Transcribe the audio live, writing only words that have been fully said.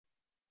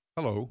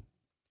Hello,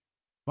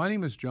 my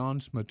name is John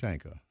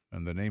Smetanka,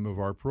 and the name of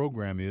our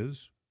program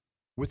is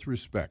With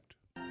Respect.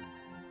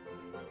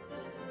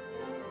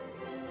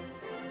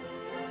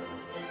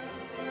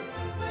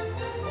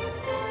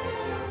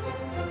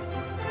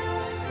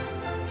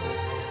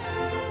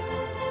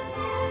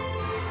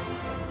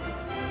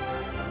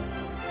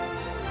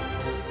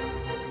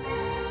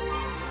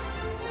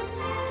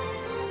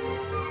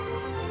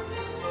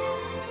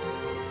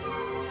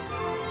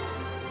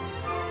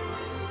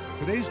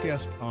 Today's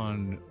guest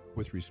on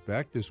With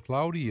Respect is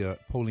Claudia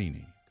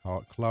Polini.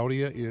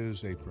 Claudia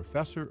is a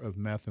professor of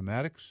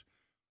mathematics,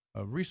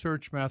 a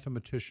research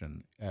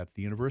mathematician at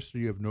the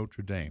University of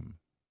Notre Dame.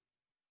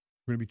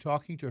 We're going to be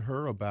talking to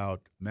her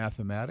about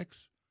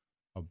mathematics,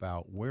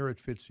 about where it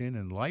fits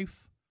in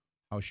life,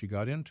 how she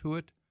got into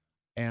it,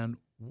 and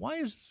why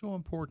is it so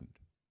important.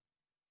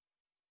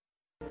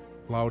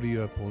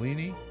 Claudia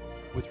Polini,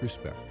 With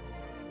Respect.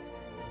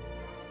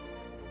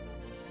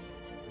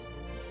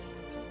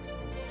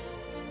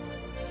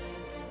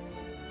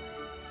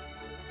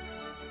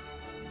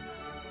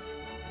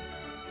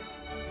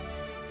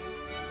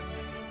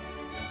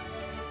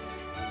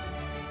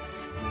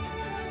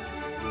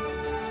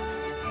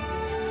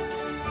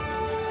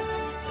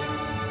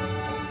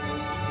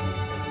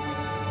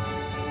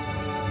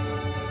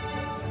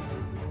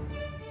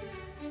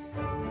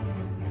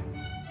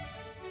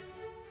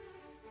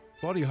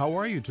 Claudia, how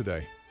are you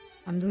today?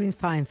 I'm doing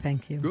fine,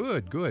 thank you.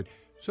 Good, good.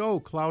 So,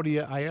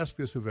 Claudia, I ask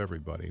this of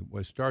everybody.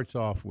 What starts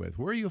off with,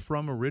 where are you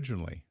from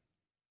originally?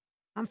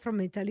 I'm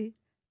from Italy.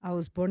 I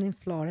was born in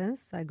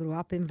Florence. I grew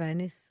up in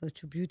Venice,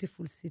 such a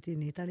beautiful city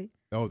in Italy.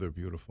 Oh, they're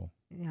beautiful.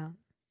 Yeah.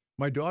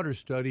 My daughter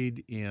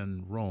studied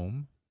in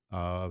Rome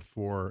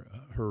for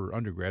her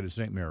undergrad at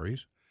St.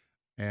 Mary's,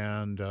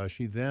 and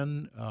she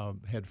then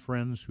had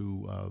friends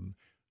who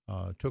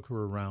took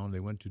her around.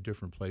 They went to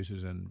different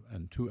places, and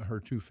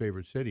her two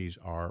favorite cities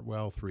are,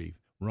 well, three: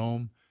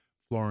 Rome,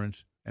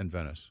 Florence, and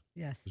Venice.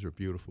 Yes. Those are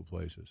beautiful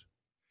places.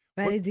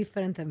 Very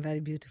different and very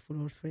beautiful,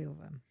 all three of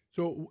them.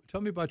 So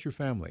tell me about your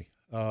family.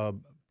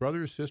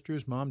 Brothers,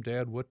 sisters, mom,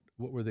 dad, what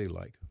were they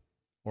like?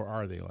 Or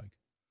are they like?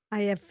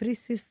 I have three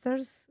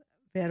sisters.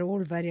 They're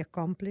all very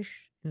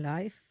accomplished in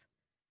life.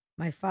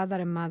 My father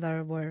and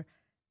mother were,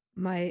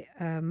 my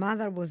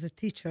mother was a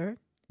teacher.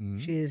 Mm-hmm.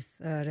 She is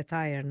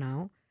retired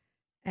now.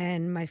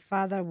 And my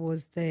father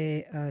was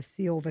the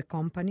CEO of a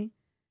company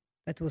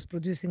that was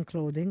producing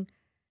clothing,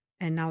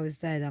 and now is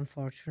dead,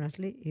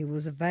 unfortunately. He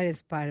was a very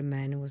inspiring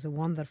man. He was a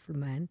wonderful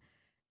man.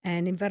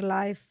 And in their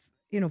life,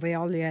 they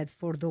only had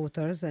four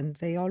daughters, and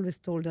they always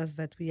told us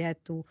that we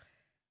had to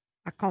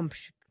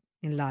accomplish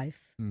in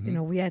life.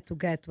 Mm-hmm. We had to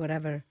get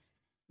whatever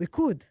we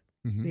could.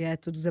 Mm-hmm. We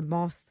had to do the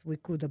most we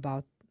could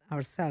about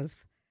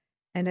ourselves.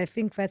 And I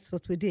think that's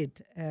what we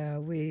did.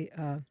 We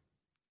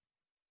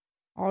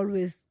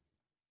always...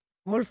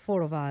 All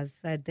four of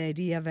us had the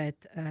idea that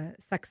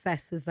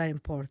success is very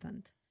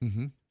important.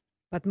 Mm-hmm.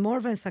 But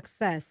more than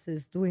success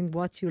is doing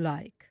what you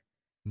like.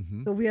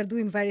 Mm-hmm. So we are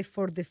doing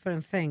four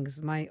different things.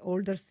 My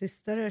older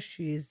sister,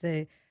 she is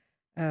a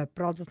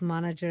product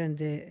manager and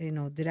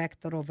the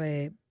director of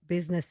a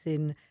business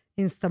in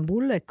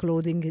Istanbul, a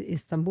clothing in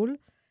Istanbul.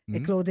 Mm-hmm. A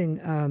clothing,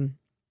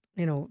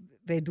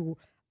 they do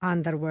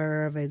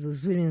underwear, they do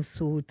swimming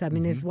suit. I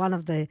mean, Mm-hmm. it's one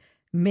of the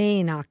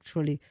main,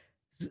 actually,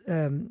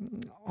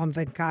 on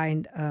the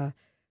kind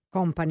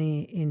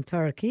company in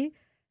Turkey.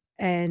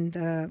 And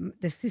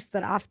the sister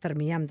after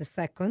me, I'm the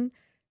second,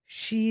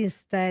 she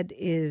instead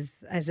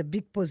has a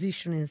big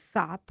position in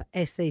SAP.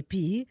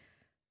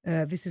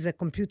 This is a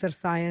computer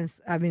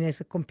science, it's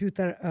a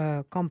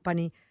computer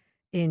company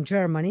in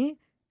Germany,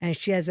 and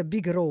she has a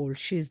big role.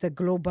 She's the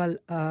global,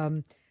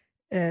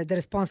 the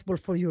responsible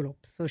for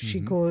Europe. So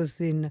she Mm-hmm.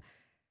 goes in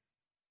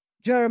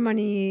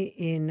Germany,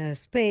 in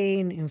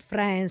Spain, in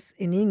France,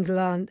 in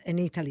England, and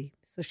Italy.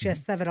 So she has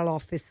several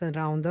offices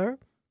around her.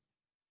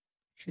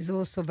 She's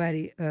also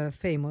very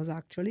famous,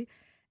 actually.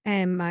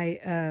 And my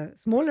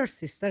smaller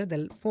sister,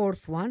 the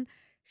fourth one,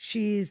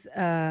 she's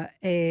a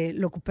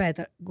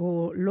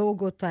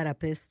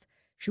logotherapist.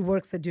 She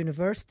works at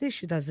university.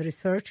 She does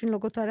research in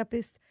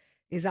logotherapist.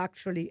 Is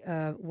actually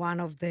one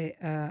of the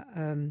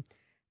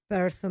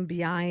person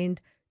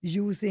behind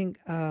using,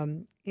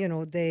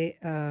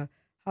 the...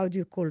 how do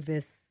you call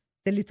this?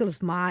 The little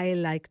smile,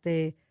 like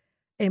the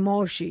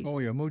emoji. Oh,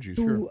 yeah, emoji,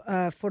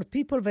 sure. For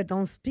people that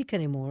don't speak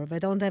anymore,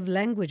 that don't have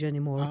language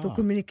anymore, to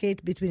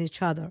communicate between each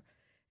other.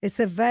 It's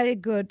a very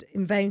good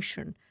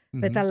invention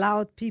that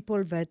allowed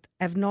people that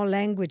have no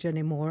language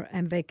anymore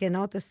and they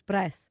cannot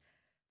express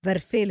their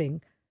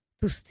feeling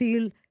to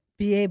still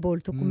be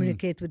able to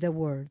communicate with the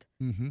world.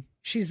 Mm-hmm.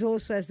 She's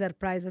also has her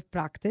private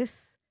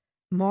practice,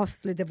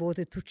 mostly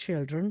devoted to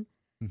children.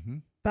 Mm-hmm.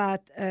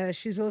 But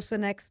she's also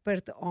an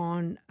expert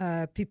on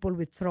people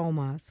with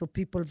trauma, so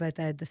people that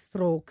had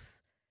strokes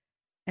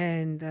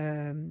and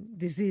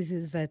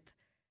diseases that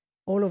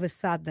all of a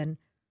sudden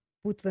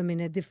put them in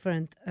a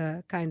different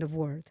kind of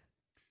world.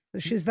 So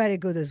she's very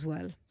good as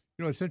well.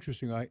 It's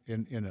interesting.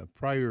 In a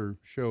prior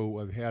show,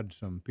 I've had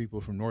some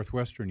people from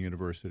Northwestern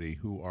University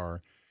who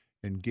are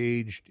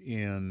engaged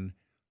in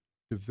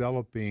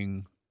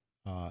developing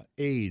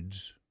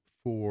aids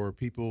for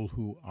people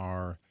who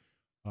are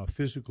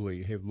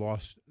physically have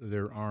lost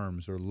their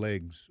arms or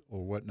legs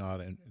or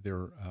whatnot, and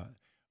they're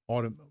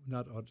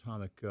not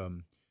autonomic,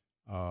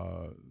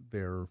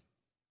 their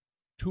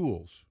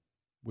tools,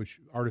 which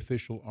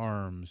artificial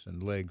arms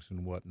and legs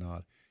and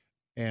whatnot,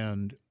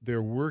 and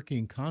they're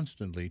working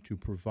constantly to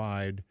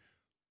provide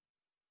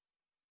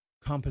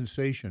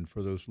compensation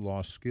for those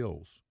lost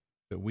skills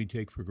that we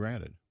take for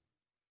granted.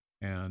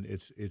 And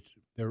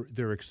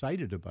they're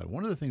excited about it.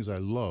 One of the things I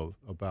love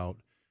about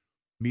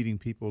meeting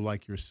people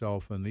like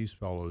yourself and these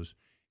fellows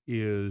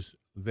is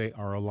they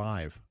are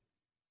alive.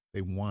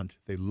 They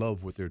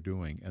love what they're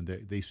doing, and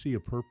they see a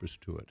purpose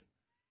to it.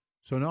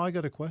 So now I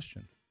got a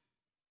question.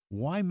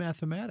 Why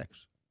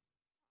mathematics?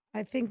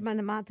 I think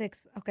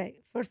mathematics,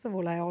 okay, first of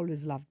all, I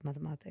always loved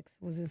mathematics.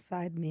 It was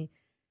inside me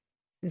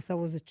since I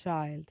was a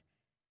child.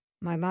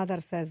 My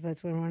mother says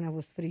that when I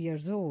was 3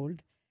 years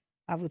old,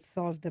 I would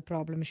solve the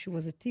problem. She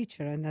was a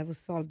teacher, and I would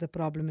solve the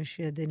problem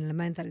she had in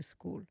elementary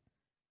school.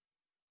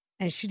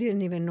 And she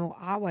didn't even know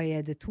how I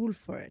had a tool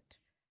for it.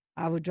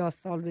 I would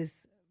just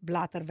always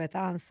blatter that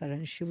answer,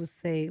 and she would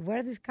say,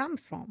 where did this come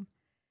from?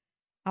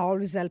 I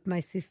always helped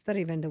my sister,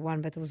 even the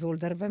one that was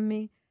older than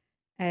me,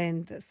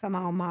 and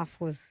somehow math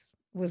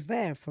was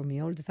there for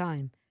me all the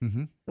time.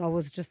 Mm-hmm. So I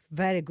was just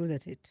very good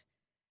at it.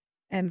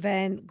 And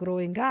then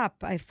growing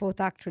up, I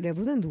thought actually I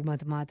wouldn't do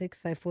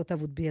mathematics. I thought I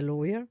would be a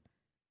lawyer.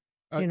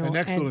 An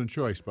excellent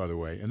choice, by the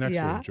way. An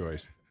excellent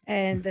choice.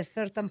 And at a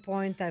certain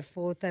point, I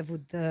thought I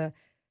would.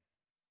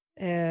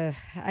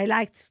 I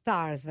liked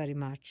stars very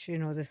much.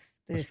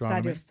 The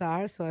study of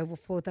stars. So I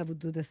thought I would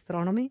do the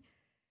astronomy.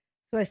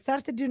 So I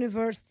started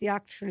university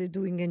actually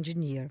doing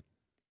engineer,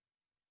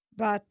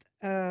 but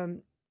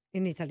in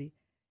Italy.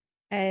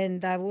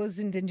 And I was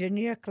in the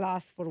engineer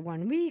class for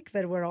 1 week.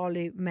 There were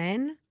only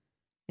men,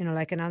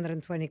 like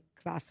 120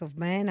 class of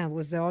men. I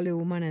was the only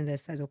woman, and I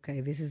said, okay,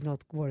 this is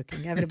not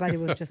working. Everybody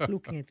was just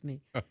looking at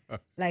me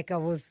like I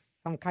was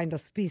some kind of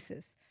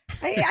species.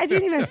 I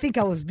didn't even think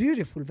I was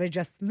beautiful. They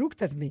just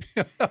looked at me.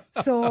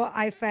 So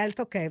I felt,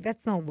 okay,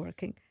 that's not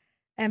working.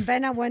 And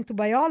then I went to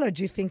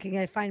biology thinking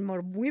I find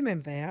more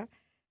women there.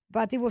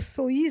 But it was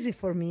so easy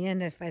for me,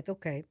 and I thought,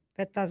 okay,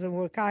 that doesn't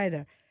work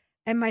either.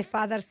 And my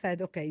father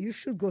said, okay, you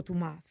should go to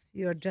math.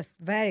 You're just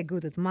very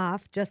good at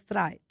math. Just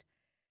try it.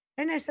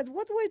 And I said,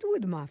 what do I do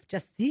with math?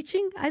 Just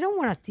teaching? I don't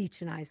want to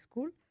teach in high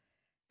school.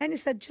 And he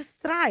said, just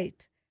try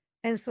it.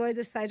 And so I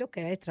decided,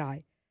 okay, I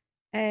try.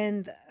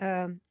 And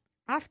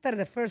after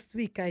the first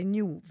week, I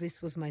knew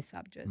this was my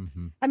subject.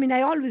 Mm-hmm. I mean,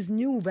 I always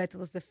knew that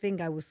was the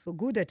thing. I was so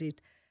good at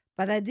it.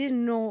 But I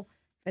didn't know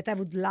that I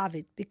would love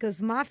it,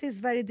 because math is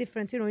very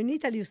different. In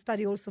Italy, you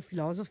study also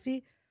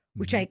philosophy,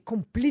 which I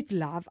completely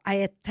love. I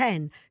had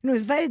 10.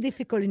 It's very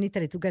difficult in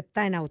Italy to get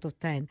 10 out of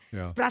 10.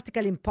 Yeah. It's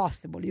practically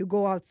impossible. You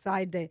go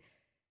outside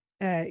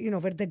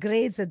where the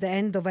grades at the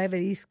end of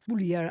every school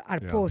year are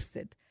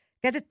posted.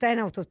 Get a 10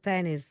 out of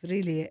 10 is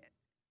really,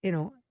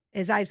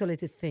 as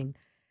isolated thing.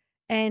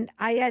 And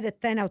I had a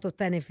 10 out of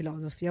 10 in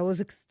philosophy. I was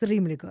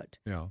extremely good.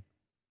 Yeah.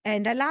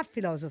 And I love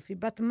philosophy,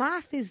 but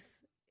math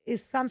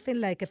is something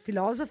like a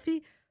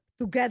philosophy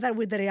together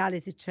with the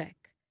reality check.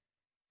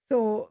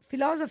 So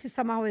philosophy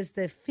somehow is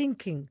the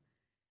thinking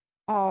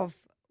of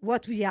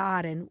what we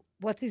are and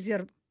what is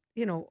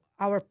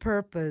our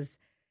purpose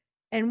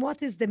and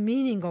what is the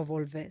meaning of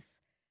all this.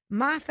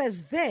 Math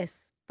has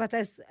this, but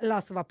has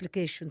lots of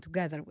application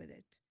together with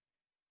it.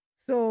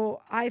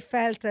 So I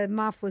felt that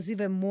math was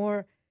even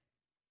more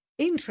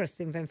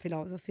interesting than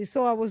philosophy.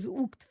 So I was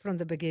hooked from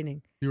the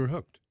beginning. You were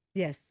hooked.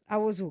 Yes, I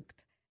was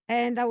hooked.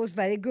 And I was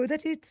very good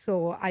at it,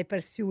 so I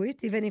pursued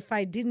it, even if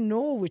I didn't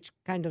know which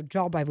kind of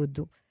job I would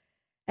do.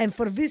 And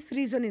for this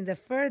reason, in the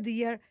third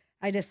year,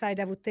 I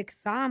decided I would take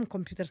some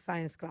computer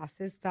science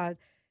classes that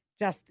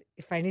just,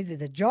 if I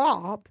needed a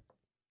job,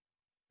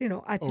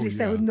 at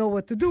least I would know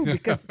what to do,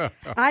 because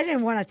I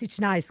didn't want to teach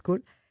in high school.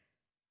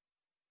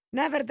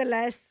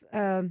 Nevertheless,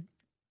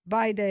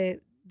 by the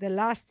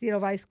last year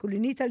of high school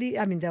in Italy,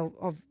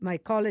 of my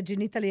college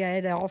in Italy, I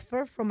had an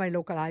offer from my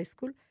local high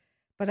school.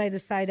 But I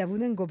decided I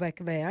wouldn't go back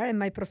there. And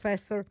my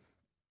professor,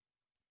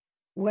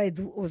 who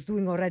was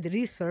doing already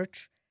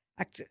research,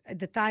 actually, at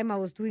the time I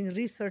was doing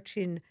research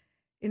in,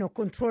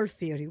 control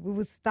theory. We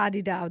would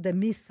study the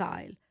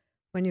missile,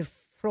 when you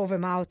throw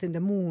them out in the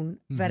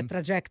moon, their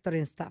trajectory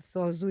and stuff.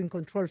 So I was doing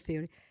control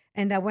theory.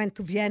 And I went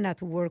to Vienna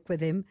to work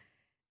with him.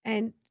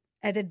 And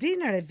at a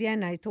dinner at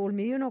Vienna, he told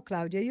me,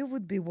 Claudia, you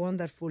would be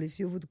wonderful if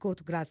you would go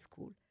to grad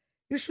school.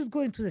 You should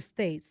go into the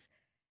States.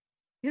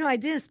 I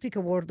didn't speak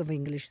a word of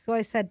English. So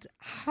I said,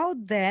 how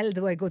the hell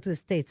do I go to the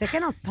States? I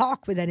cannot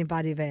talk with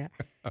anybody there.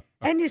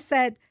 And he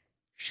said,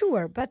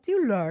 sure, but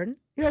you learn.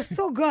 You're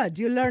so good.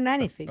 You learn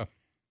anything. I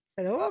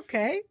said,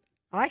 okay,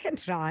 I can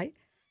try.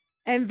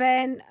 And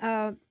then,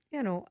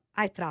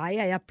 I tried.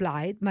 I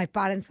applied. My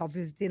parents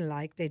obviously didn't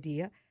like the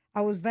idea. I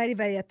was very,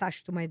 very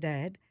attached to my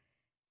dad.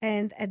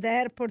 And at the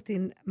airport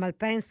in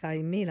Malpensa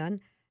in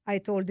Milan, I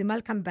told him,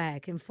 I'll come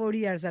back. In 4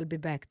 years, I'll be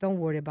back. Don't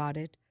worry about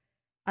it.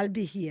 I'll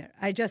be here.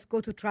 I just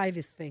go to try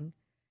this thing.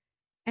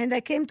 And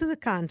I came to the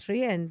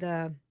country and,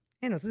 to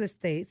the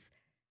States.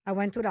 I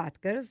went to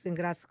Rutgers in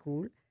grad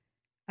school.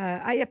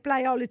 I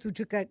applied only to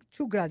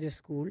two graduate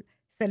school,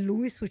 St.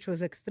 Louis, which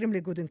was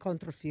extremely good in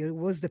control theory,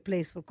 was the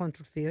place for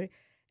control theory,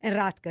 and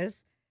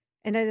Rutgers.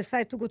 And I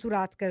decided to go to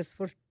Rutgers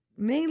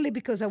mainly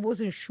because I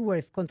wasn't sure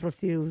if control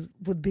theory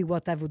would be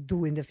what I would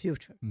do in the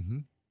future. Mm-hmm.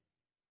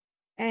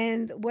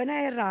 And when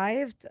I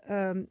arrived,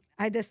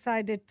 I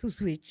decided to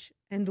switch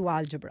and do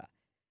algebra,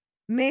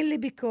 mainly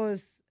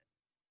because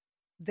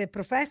the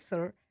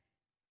professor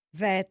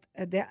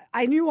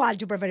I knew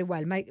algebra very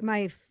well.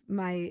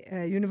 My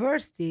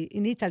university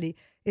in Italy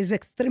is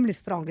extremely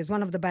strong. It's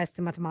one of the best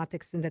in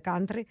mathematics in the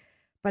country,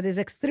 but is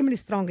extremely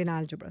strong in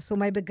algebra. So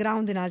my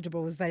background in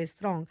algebra was very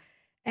strong.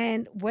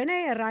 And when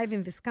I arrived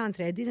in this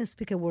country, I didn't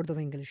speak a word of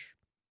English.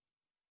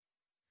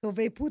 So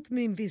they put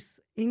me in this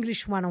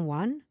English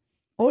 101,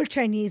 all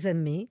Chinese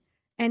and me,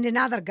 and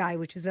another guy,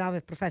 which is now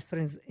a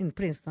professor in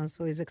Princeton,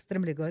 so he's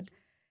extremely good.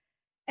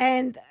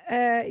 And,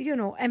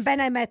 and then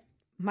I met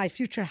my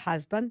future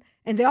husband.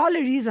 And the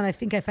only reason I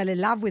think I fell in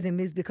love with him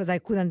is because I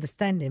could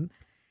understand him.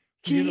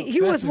 He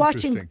was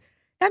watching,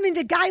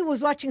 the guy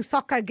was watching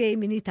soccer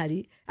game in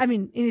Italy,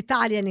 in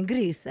Italian in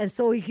Greece. And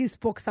so he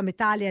spoke some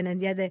Italian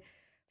and he had a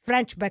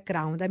French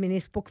background. He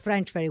spoke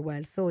French very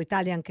well. So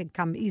Italian can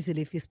come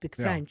easily if you speak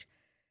French.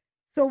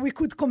 So we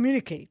could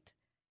communicate.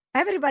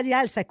 Everybody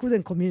else I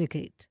couldn't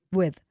communicate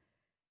with.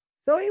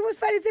 So it was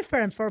very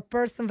different for a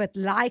person that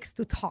likes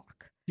to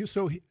talk.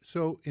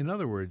 So in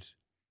other words,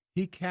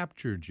 he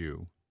captured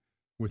you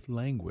with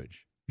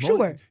language.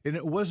 Sure. And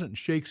it wasn't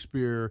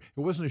Shakespeare.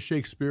 It wasn't a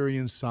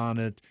Shakespearean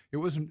sonnet. It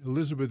wasn't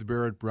Elizabeth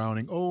Barrett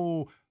Browning.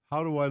 Oh,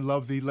 how do I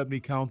love thee? Let me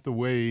count the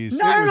ways. It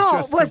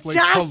was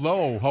just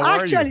hello, how are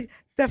you? Actually,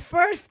 the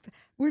first,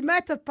 we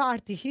met at a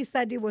party. He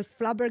said he was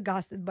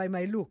flabbergasted by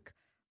my look.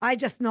 I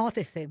just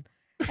noticed him.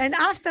 And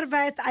after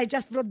that, I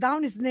just wrote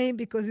down his name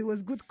because it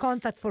was good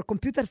contact for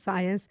computer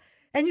science.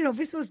 And,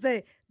 this was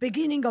the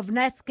beginning of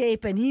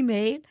Netscape and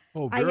email.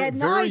 Oh, I had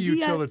no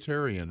idea,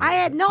 utilitarian. I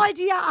had no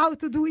idea how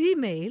to do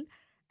email.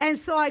 And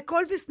so I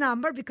called this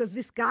number because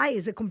this guy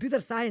is a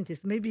computer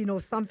scientist. Maybe he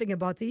knows something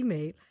about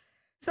email.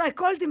 So I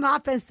called him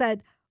up and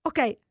said,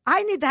 okay,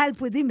 I need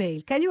help with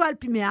email. Can you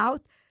help me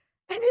out?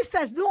 And he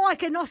says, no, I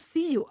cannot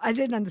see you. I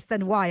didn't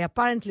understand why.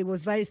 Apparently he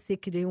was very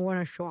sick. He didn't want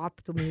to show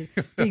up to me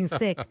being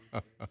sick.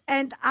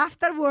 And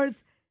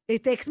afterwards, he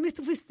takes me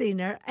to this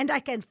dinner, and I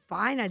can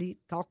finally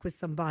talk with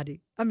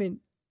somebody.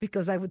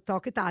 Because I would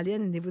talk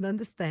Italian, and he would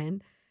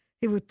understand.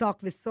 He would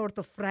talk with sort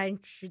of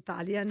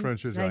French-Italian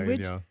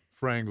language. Yeah.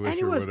 Franglish and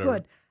he was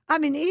good.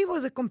 He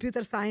was a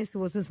computer science. He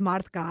was a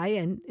smart guy,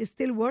 and he's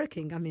still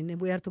working.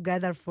 We are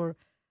together for,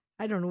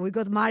 I don't know, we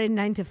got married in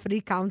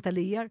 93, count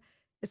a year.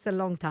 It's a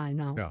long time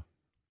now. Yeah.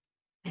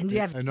 And we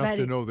have enough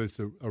to know that's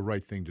a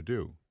right thing to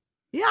do.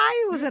 Yeah,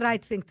 it was the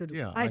right thing to do.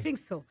 Yeah, I think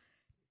so.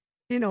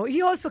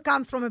 He also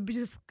comes from a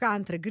beautiful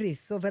country,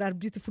 Greece, so there are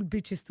beautiful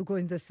beaches to go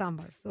in the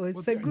summer. So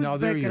it's a good Now,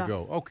 there background. you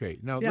go. Okay,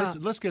 now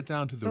let's get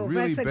down to the So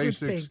really that's a good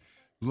basics.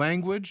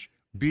 Language,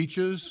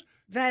 beaches,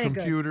 Very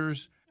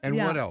computers, and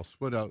Yeah. what else?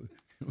 What else?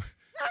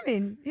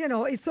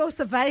 It's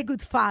also a very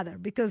good father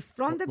because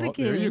from the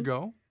beginning, there you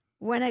go.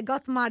 when I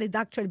got married,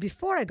 actually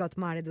before I got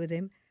married with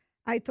him,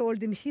 I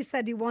told him, he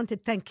said he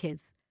wanted 10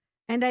 kids.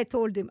 And I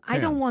told him, I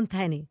 10. don't want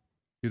any.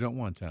 You don't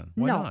want 10.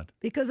 Why No, not?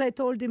 because I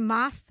told him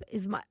math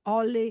is my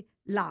only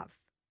love.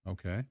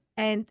 Okay.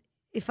 And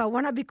if I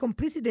want to be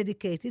completely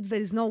dedicated,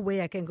 there is no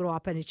way I can grow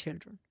up any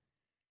children.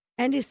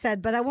 And he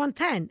said, but I want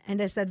 10.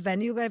 And I said,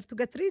 then you have to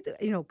get rid,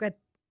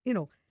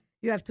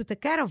 you have to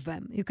take care of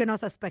them. You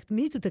cannot expect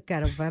me to take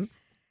care of them.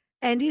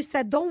 And he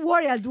said, don't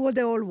worry, I'll do all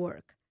the whole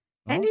work.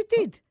 And he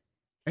did.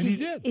 And he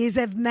did. He's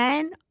a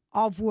man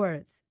of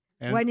words.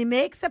 And- when he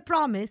makes a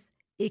promise,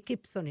 he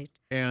keeps on it.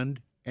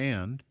 And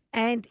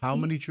how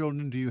many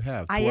children do you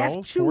have? 12, I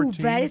have two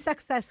 14? very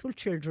successful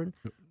children.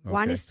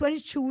 One Okay. is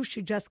 22.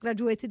 She just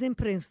graduated in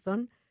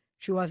Princeton.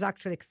 She was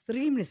actually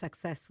extremely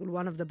successful,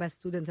 one of the best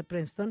students at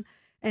Princeton.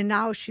 And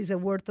now she's at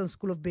Wharton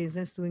School of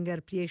Business doing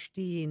her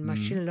PhD in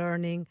machine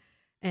learning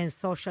and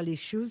social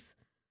issues.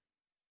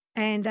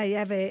 And I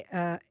have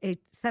a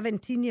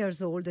 17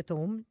 years old at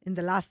home in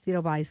the last year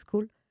of high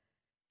school.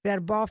 They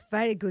are both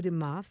very good in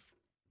math.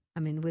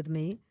 With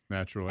me.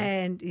 Naturally.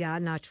 And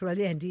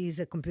naturally. And he is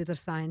a computer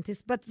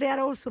scientist. But they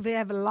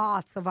have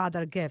lots of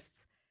other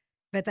gifts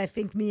that I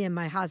think me and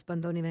my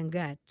husband don't even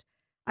get.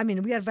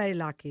 We are very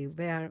lucky.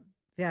 They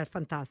are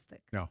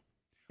fantastic. Yeah.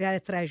 They are a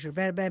treasure.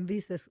 They are my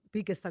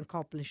biggest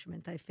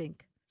accomplishment, I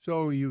think.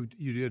 So you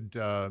did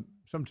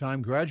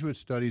sometime graduate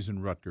studies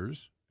in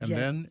Rutgers, and Yes.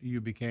 then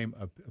you became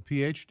a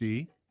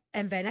PhD.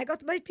 And then I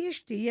got my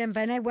PhD, and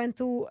then I went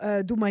to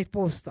do my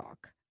postdoc.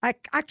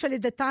 Actually,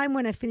 the time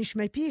when I finished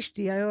my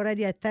PhD, I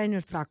already had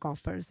tenure track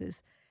offers.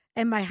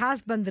 And my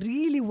husband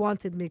really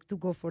wanted me to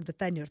go for the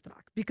tenure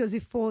track because he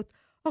thought,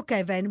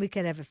 okay, then we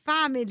can have a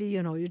family,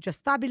 you just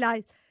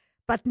stabilize.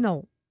 But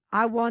no,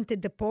 I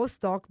wanted the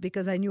postdoc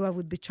because I knew I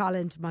would be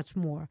challenged much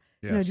more.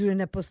 Yes.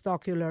 During a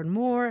postdoc, you learn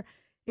more,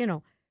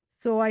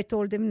 So I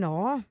told him,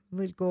 no,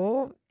 we'll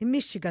go in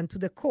Michigan to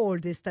the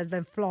cold instead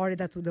than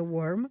Florida to the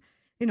warm.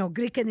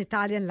 Greek and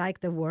Italian like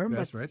the warm,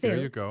 That's but right. still,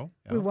 There you go.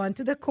 we went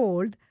to the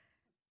cold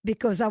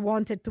because I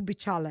wanted to be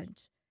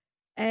challenged.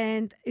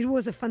 And it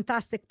was a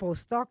fantastic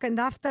postdoc. And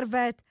after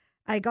that,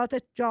 I got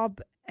a job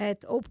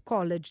at Hope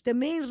College. The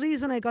main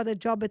reason I got a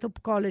job at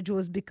Hope College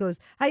was because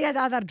I had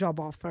other job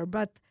offer,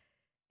 but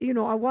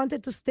I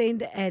wanted to stay in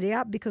the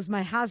area because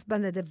my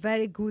husband had a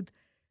very good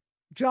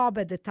job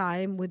at the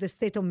time with the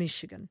state of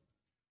Michigan.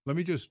 Let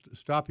me just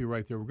stop you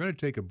right there. We're going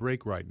to take a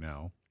break right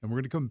now, and we're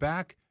going to come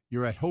back.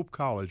 You're at Hope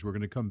College. We're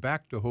going to come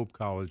back to Hope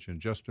College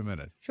in just a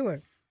minute.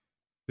 Sure.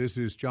 This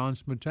is John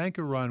Smetanka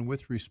Run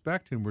With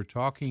Respect, and we're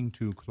talking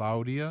to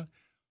Claudia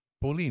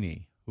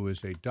Polini, who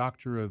is a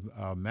doctor of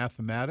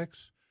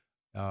mathematics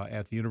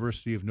at the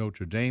University of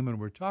Notre Dame,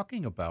 and we're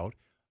talking about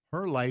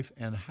her life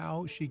and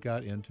how she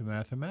got into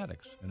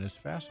mathematics, and it's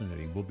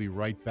fascinating. We'll be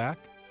right back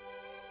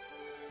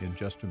in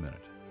just a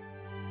minute.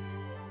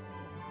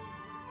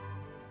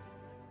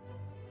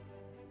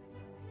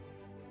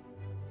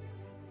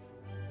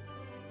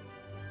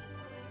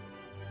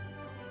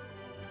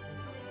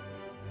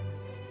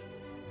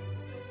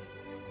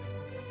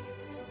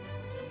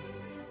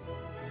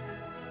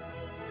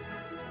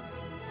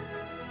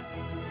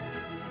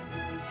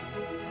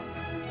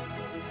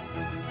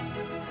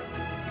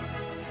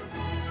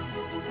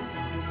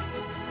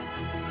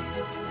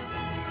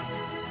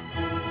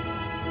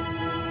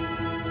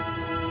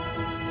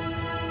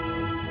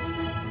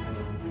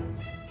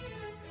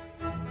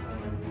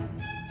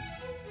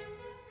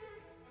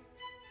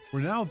 We're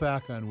now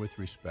back on With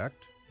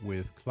Respect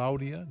with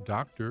Claudia,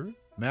 Dr.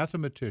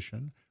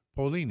 Mathematician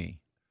Polini.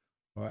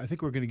 Well, I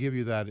think we're going to give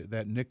you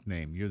that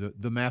nickname. You're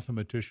the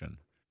mathematician,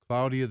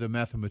 Claudia the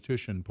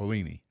Mathematician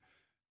Polini.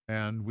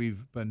 And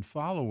we've been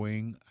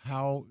following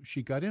how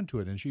she got into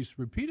it. And she's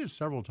repeated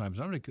several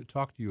times. I'm going to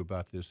talk to you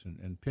about this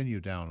and pin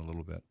you down a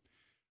little bit.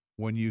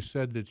 When you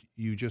said that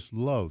you just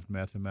loved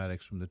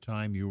mathematics from the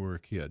time you were a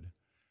kid.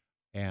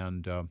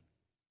 And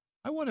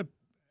I want to,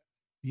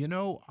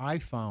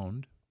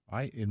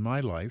 in my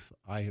life,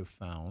 I have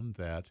found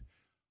that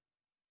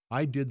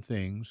I did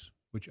things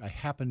which I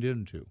happened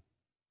into,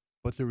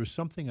 but there was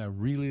something I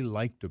really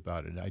liked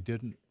about it. I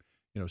didn't,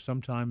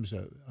 sometimes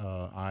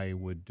I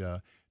would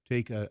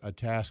take a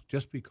task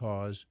just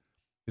because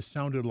it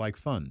sounded like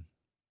fun.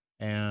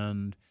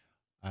 And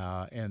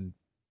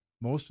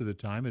most of the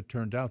time it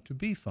turned out to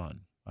be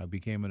fun. I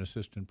became an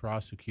assistant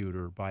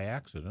prosecutor by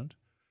accident.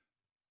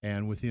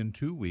 And within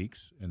 2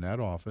 weeks in that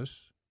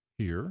office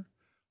here,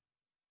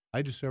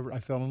 I discovered I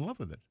fell in love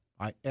with it.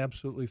 I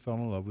absolutely fell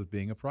in love with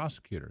being a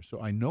prosecutor. So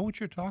I know what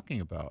you're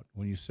talking about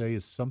when you say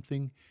it's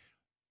something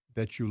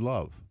that you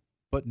love.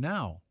 But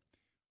now,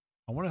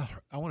 I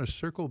want to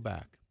circle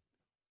back.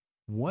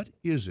 What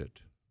is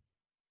it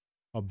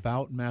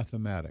about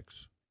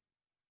mathematics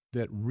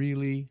that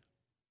really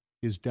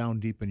is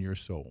down deep in your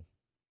soul?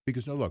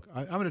 Because now, look,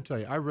 I'm going to tell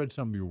you, I read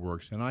some of your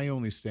works, and I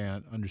only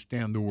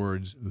understand the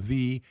words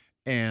the,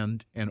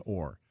 and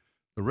or.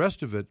 The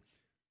rest of it,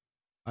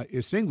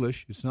 it's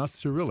English. It's not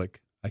Cyrillic.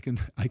 I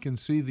can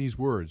see these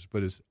words,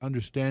 but it's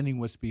understanding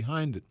what's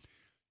behind it.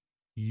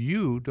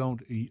 You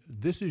don't.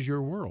 This is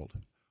your world.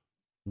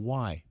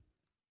 Why,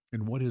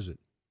 and what is it?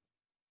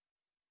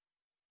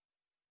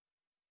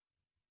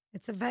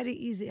 It's a very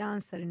easy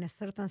answer in a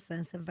certain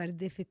sense and very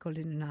difficult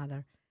in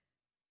another.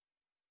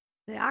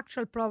 The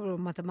actual problem of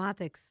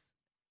mathematics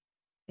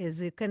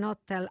is you cannot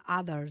tell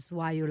others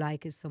why you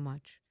like it so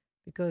much,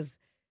 because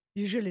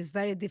usually it's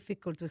very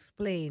difficult to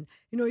explain.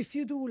 If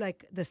you do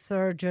like the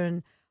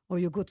surgeon or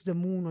you go to the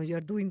moon or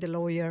you're doing the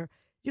lawyer,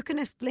 you can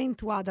explain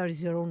to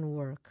others your own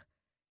work.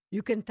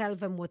 You can tell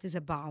them what it's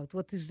about,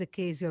 what is the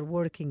case you're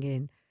working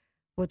in,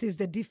 what is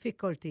the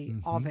difficulty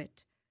of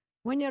it.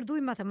 When you're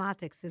doing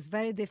mathematics, it's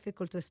very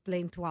difficult to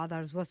explain to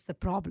others what's the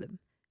problem,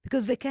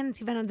 because they can't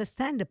even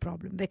understand the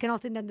problem. They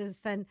cannot even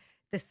understand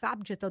the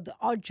subject or the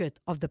object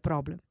of the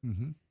problem.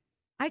 Mm-hmm.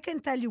 I can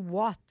tell you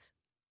what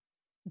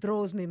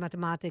draws me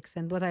mathematics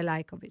and what I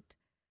like of it.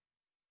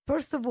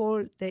 First of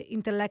all, the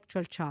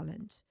intellectual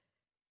challenge,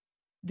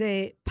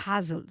 the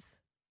puzzles,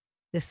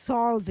 the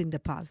solving the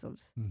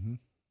puzzles. Mm-hmm.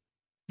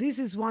 This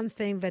is one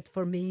thing that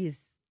for me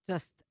is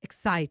just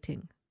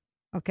exciting,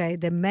 okay?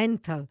 The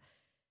mental,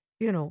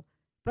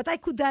 but I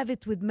could have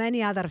it with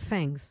many other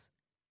things.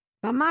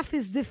 But math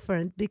is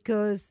different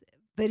because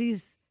there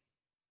is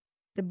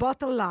the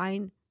bottom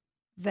line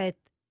that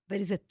there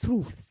is a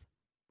truth,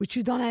 which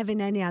you don't have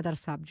in any other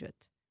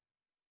subject.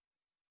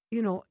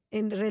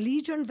 In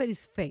religion, there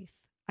is faith.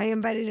 I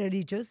am very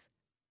religious,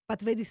 but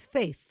there is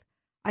faith.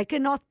 I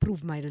cannot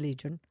prove my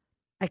religion.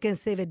 I can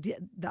say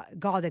that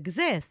God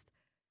exists,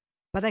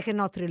 but I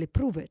cannot really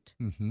prove it.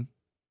 Mm-hmm.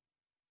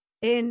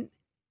 In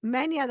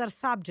many other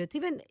subjects,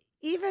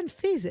 even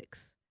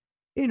physics,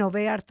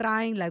 they are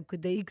trying, like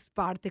with the Higgs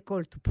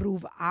particle, to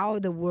prove how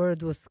the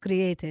world was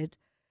created.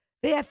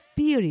 They have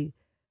theory,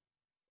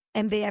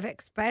 and they have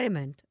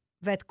experiment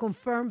that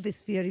confirm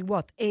this theory,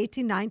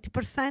 80,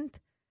 90%?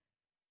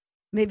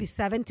 Maybe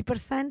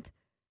 70%,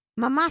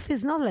 Math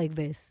is not like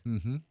this.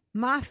 Mm-hmm.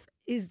 Math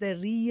is the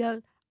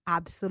real,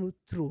 absolute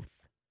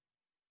truth.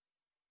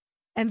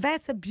 And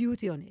that's a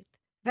beauty on it.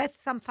 That's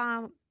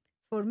somehow,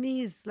 for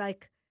me, is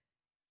like,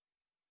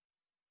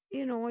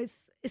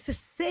 it's a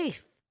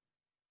safe.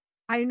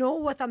 I know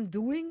what I'm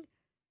doing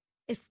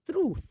is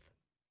truth.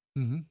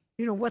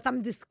 Mm-hmm. What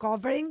I'm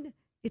discovering,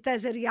 it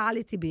has a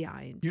reality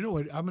behind. You know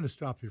what? I'm going to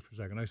stop you for a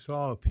second. I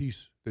saw a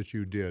piece that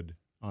you did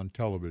on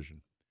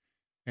television,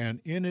 and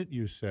in it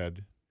you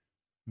said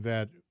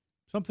that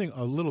something,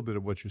 a little bit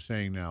of what you're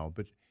saying now,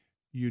 but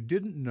you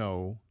didn't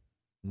know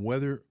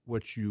whether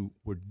what you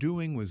were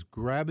doing was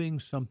grabbing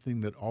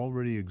something that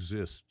already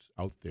exists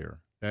out there,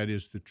 that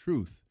is, the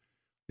truth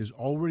is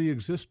already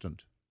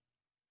existent,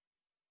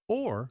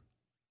 or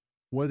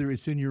whether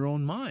it's in your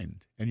own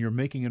mind and you're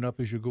making it up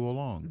as you go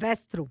along.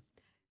 That's true.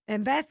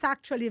 And that's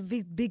actually a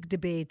big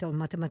debate on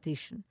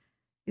mathematician.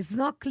 It's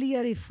not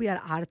clear if we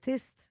are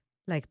artists,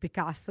 like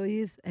Picasso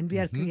is, and we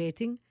are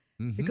creating,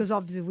 because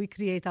obviously we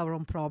create our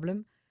own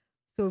problem.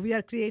 So we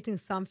are creating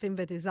something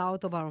that is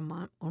out of our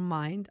own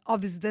mind.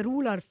 Obviously, the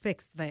rules are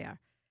fixed there,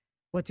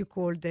 what you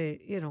call the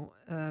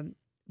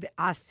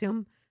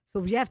axiom. So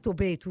we have to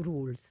obey two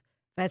rules.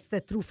 That's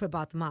the truth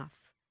about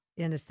math.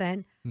 You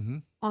understand? Mm-hmm.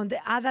 On the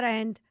other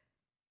hand,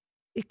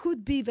 it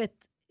could be that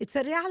it's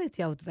a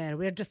reality out there.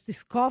 We're just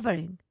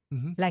discovering,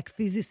 like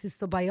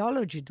physicists or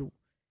biology do.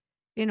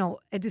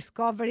 A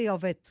discovery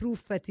of a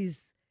truth that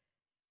is,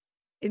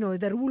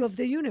 the rule of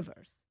the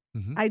universe.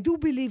 Mm-hmm. I do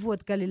believe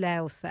what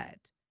Galileo said,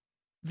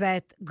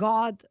 that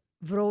God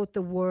wrote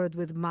the word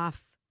with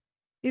math.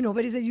 There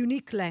is a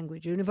unique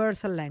language, a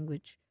universal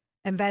language,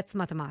 and that's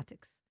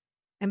mathematics.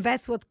 And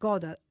that's what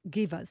God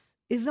gave us.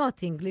 It's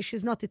not English,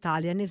 it's not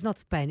Italian, it's not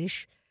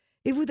Spanish.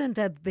 It wouldn't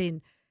have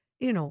been,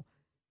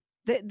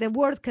 the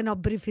word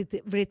cannot be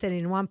written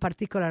in one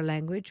particular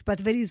language, but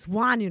there is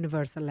one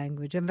universal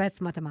language, and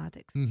that's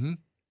mathematics. Mm-hmm.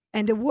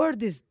 And the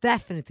word is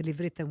definitely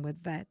written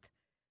with that.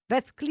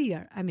 That's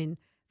clear. I mean,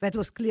 that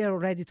was clear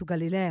already to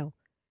Galileo.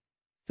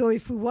 So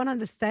if we want to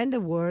understand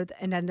the word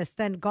and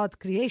understand God's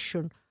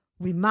creation,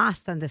 we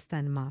must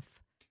understand math.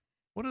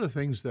 One of the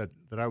things that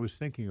I was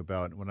thinking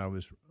about when I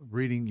was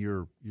reading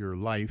your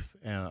life,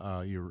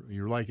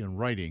 your life in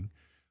writing,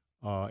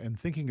 and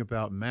thinking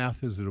about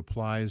math as it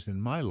applies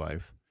in my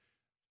life,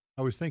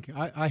 I was thinking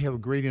I have a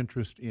great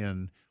interest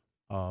in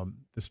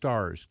the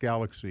stars,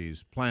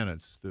 galaxies,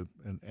 planets,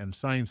 and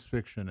science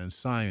fiction and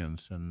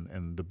science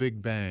and the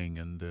Big Bang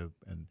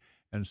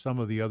and some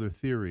of the other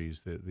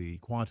theories, the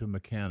quantum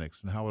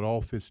mechanics and how it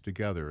all fits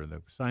together. And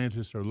the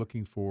scientists are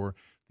looking for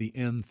the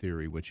end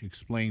theory, which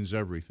explains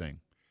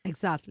everything.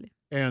 Exactly.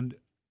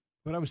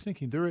 But I was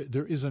thinking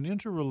there is an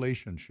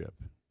interrelationship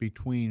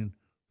between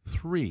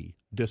three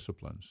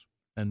disciplines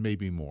and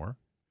maybe more.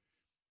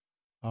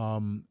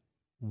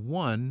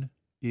 One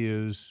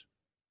is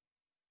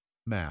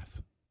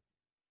math.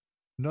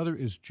 Another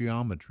is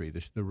geometry,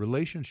 the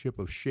relationship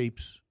of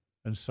shapes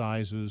and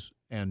sizes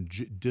and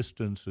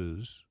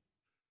distances.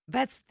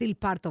 That's still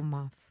part of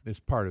math. It's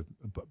part of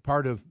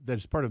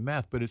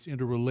math, but it's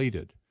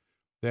interrelated.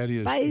 That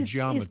is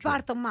geometry. It's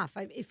part of math.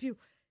 If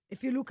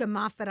you look at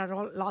math, there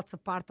are lots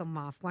of parts of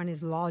math. One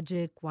is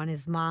logic, one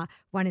is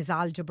one is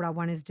algebra,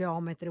 one is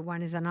geometry,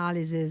 one is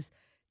analysis.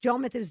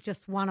 Geometry is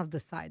just one of the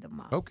side of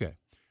math. Okay.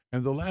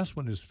 And the last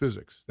one is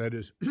physics. That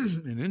is,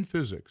 and in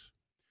physics,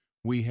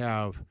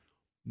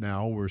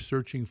 we're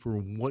searching for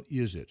what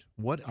is it?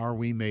 What are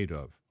we made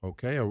of?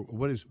 Okay? Or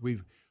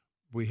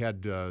we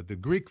had the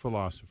Greek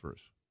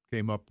philosophers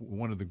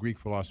one of the Greek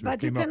philosophers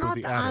came up with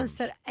the atoms. But you cannot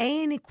answer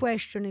any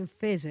question in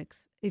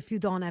physics if you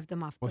don't have the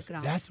math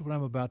background. That's what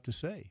I'm about to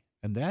say.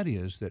 And that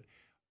is that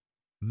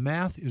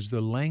math is the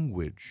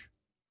language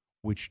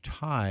which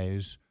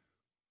ties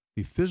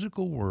the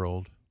physical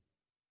world,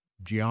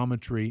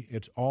 geometry,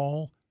 it's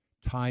all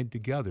tied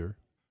together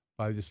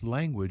by this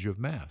language of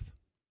math.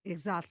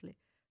 Exactly.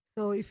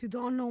 So if you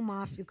don't know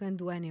math, you can't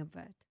do any of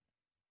that.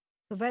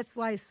 So that's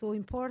why it's so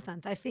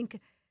important. I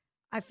think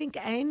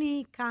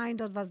any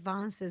kind of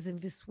advances in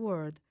this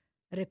world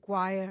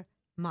require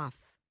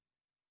math.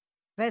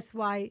 That's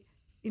why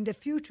in the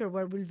future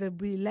where there will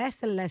be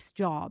less and less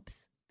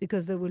jobs,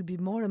 because there will be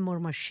more and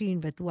more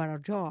machines that do our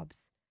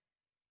jobs,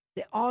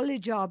 the only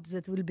jobs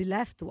that will be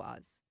left to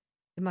us,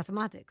 the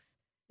mathematics.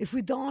 If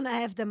we don't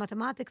have the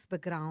mathematics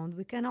background,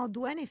 we cannot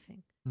do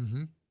anything.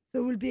 Mm-hmm. So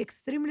it will be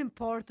extremely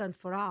important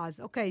for us.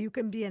 Okay, you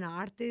can be an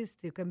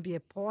artist, you can be a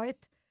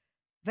poet,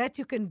 that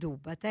you can do,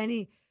 but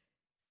any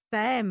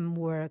STEM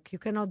work you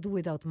cannot do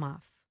without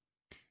math.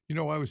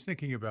 I was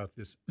thinking about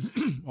this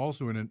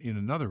also in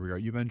another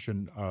regard. You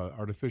mentioned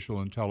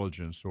artificial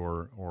intelligence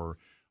or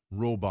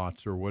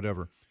robots or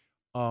whatever.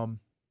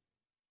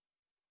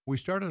 We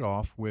started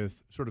off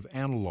with sort of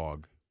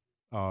analog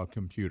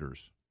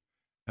computers,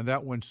 and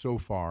that went so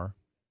far.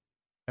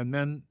 And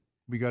then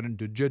we got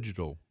into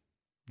digital,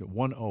 the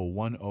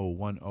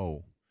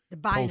 101010. The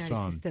binary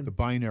pulse-on, system. The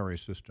binary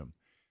system.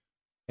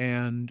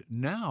 And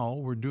now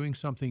we're doing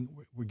something,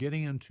 we're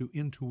getting into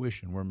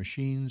intuition, where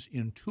machines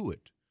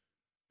intuit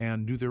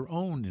and do their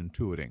own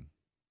intuiting.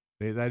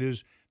 That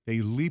is,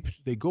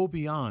 They go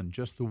beyond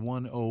just the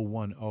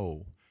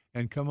 1010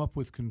 and come up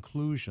with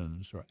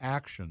conclusions or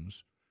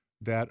actions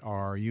that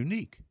are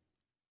unique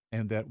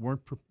and that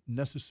weren't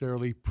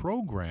necessarily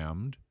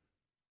programmed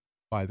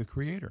by the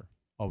creator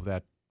of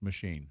that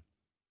machine.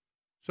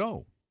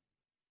 So,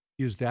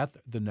 is that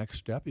the next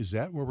step? Is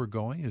that where we're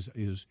going?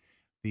 Is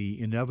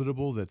the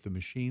inevitable that the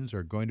machines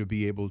are going to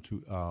be able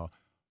to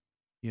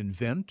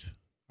invent,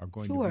 are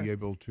going to Sure. be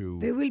able to...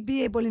 They will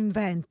be able to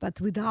invent, but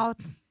without,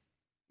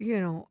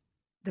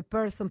 the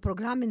person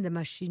programming the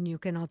machine, you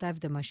cannot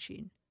have the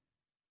machine.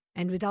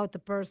 And without the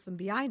person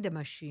behind the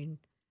machine,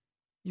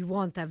 you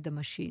won't have the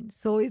machine.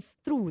 So it's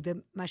true,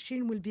 the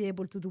machine will be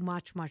able to do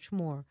much, much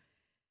more.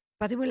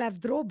 But it will have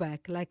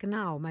drawback. Like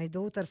now, my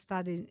daughter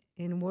studied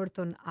in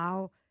Wharton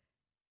how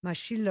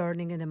machine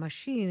learning and the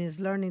machine is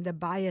learning the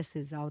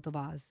biases out of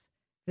us.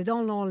 They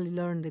don't only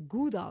learn the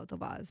good out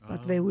of us,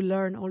 but they will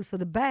learn also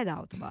the bad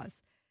out of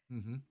us.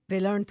 Mm-hmm. They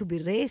learn to be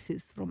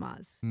racist from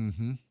us.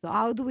 Mm-hmm. So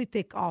how do we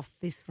take off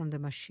this from the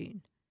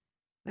machine?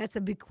 That's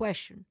a big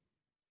question.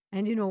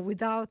 And,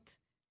 without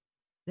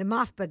the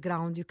math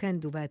background, you can't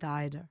do that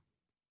either.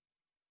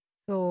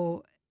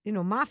 So,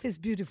 math is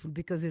beautiful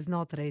because it's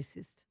not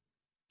racist.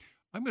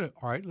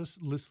 All right,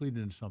 let's lead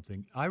into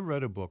something. I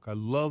read a book. I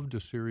loved a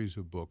series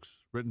of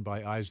books written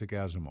by Isaac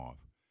Asimov,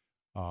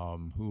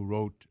 who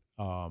wrote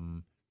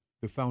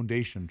the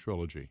Foundation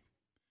trilogy.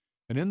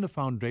 And in the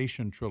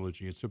Foundation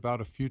trilogy, it's about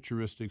a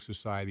futuristic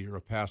society or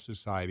a past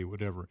society,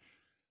 whatever.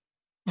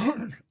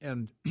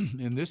 And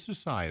in this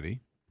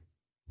society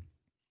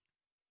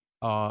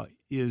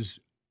is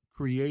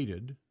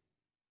created,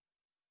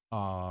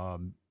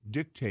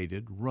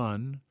 dictated,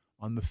 run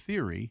on the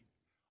theory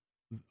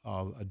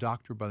of a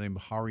doctor by the name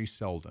of Hari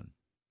Seldon.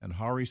 And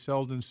Hari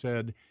Seldon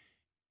said,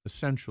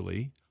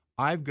 essentially,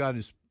 I've got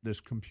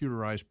this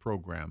computerized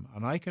program,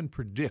 and I can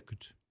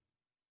predict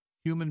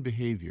human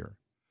behavior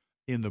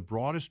in the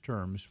broadest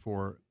terms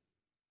for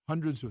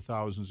hundreds of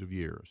thousands of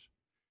years,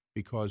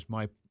 because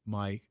my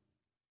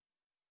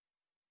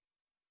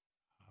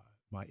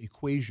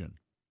equation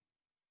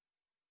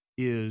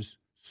is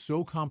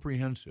so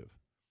comprehensive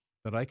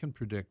that I can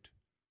predict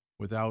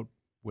without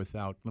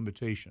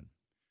limitation,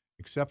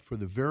 except for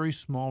the very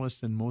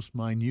smallest and most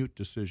minute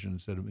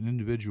decisions that an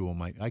individual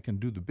might. I can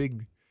do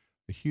the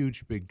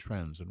huge, big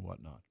trends and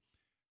whatnot.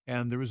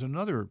 And there was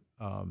another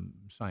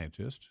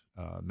scientist,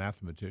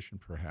 mathematician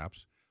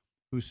perhaps,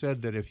 who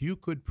said that if you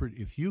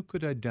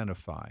could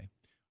identify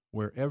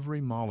where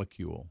every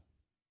molecule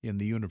in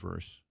the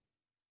universe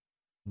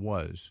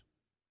was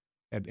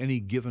at any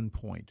given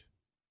point,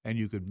 and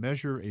you could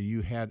measure, and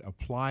you had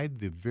applied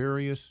the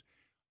various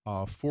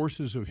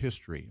forces of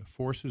history,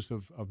 forces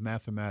of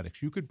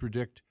mathematics, you could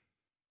predict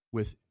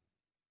with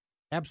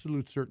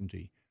absolute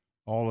certainty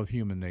all of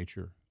human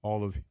nature,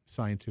 all of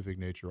scientific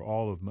nature,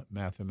 all of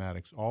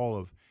mathematics, all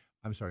of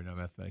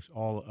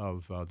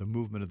the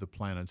movement of the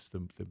planets,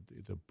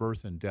 the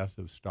birth and death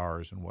of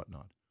stars and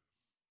whatnot.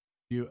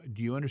 Do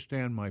you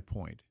understand my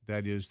point?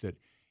 That is that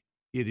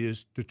it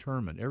is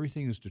determined.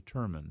 Everything is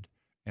determined.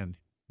 And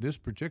this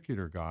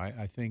particular guy,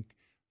 I think,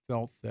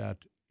 felt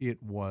that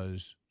it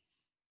was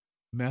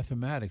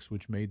mathematics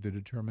which made the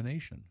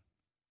determination.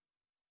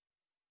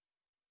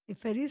 If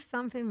there is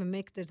something that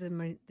makes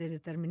the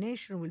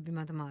determination, will be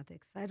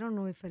mathematics. I don't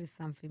know if there is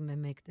something that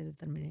makes the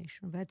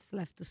determination. That's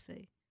left to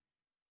say.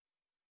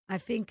 I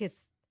think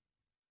it's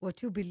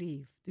what you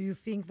believe. Do you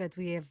think that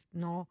we have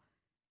no,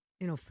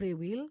 free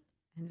will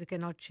and we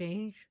cannot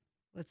change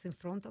what's in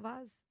front of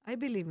us? I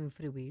believe in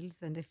free wills,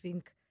 and I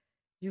think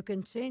you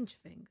can change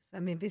things. I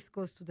mean, this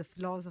goes to the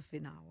philosophy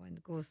now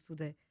and goes to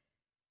the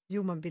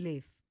human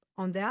belief.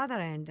 On the other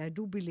hand, I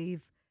do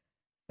believe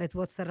that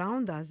what's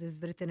around us is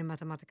written in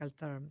mathematical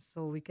terms,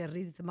 so we can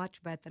read it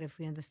much better if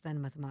we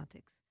understand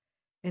mathematics.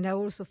 And I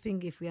also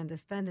think if we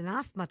understand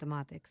enough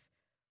mathematics,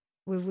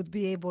 we would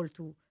be able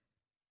to,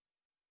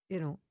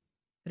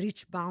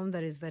 reach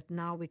boundaries that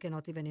now we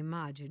cannot even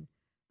imagine.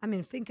 I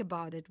mean, think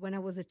about it. When I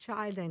was a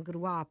child and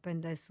grew up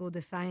and I saw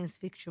the science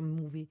fiction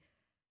movie,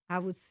 I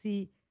would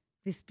see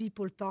these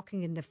people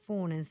talking in the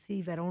phone and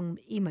see their own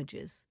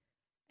images.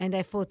 And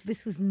I thought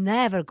this was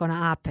never going to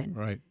happen.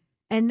 Right.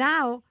 And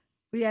now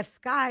we have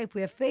Skype,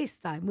 we have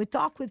FaceTime. We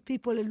talk with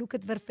people and look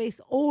at their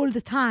face all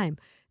the time.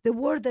 The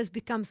world has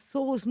become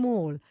so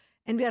small.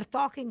 And we are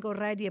talking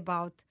already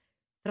about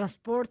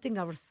transporting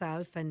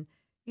ourselves. And,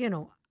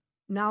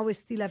 now we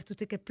still have to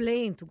take a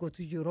plane to go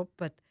to Europe.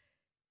 But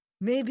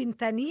maybe in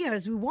 10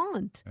 years we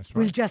won't. That's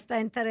right. We'll just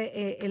enter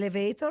an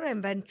elevator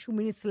and then 2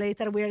 minutes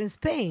later we are in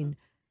Spain.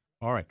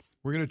 All right.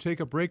 We're going to take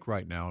a break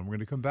right now, and we're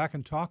going to come back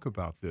and talk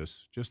about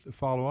this, just to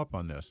follow up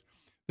on this.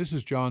 This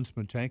is John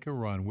Smetanka.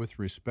 We're on With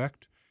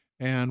Respect,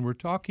 and we're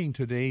talking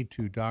today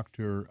to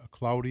Dr.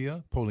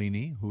 Claudia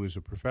Polini, who is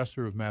a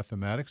professor of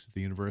mathematics at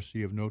the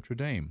University of Notre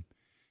Dame,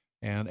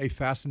 and a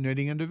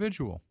fascinating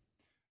individual.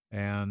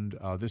 And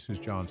this is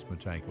John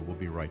Smetanka. We'll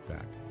be right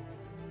back.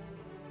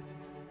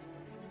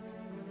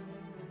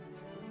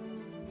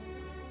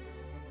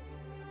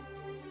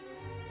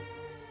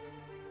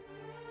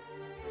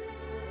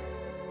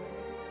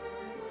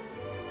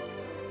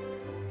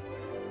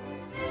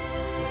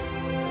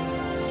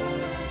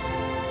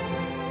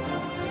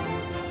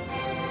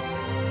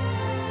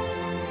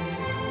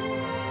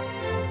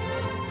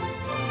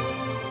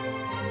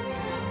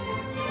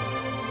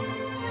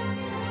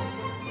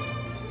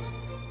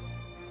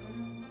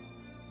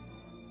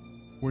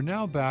 We're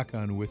now back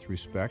on With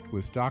Respect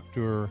with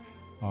Dr.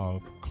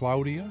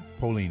 Claudia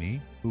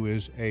Polini, who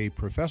is a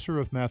professor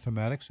of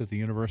mathematics at the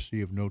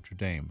University of Notre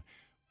Dame.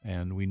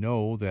 And we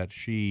know that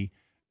she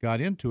got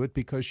into it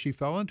because she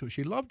fell into it.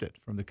 She loved it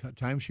from the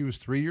time she was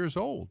 3 years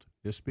old.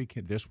 This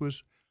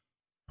was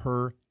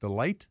her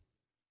delight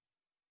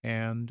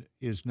and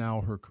is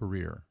now her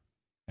career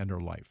and her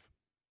life.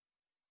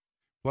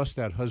 Plus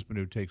that husband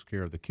who takes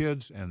care of the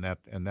kids, and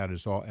that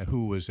is all, and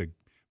who was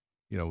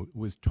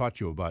was taught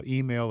you about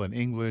email and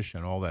English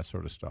and all that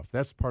sort of stuff.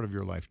 That's part of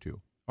your life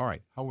too. All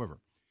right. However,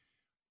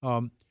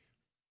 I'm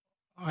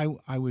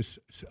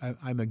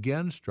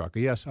again struck.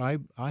 Yes, I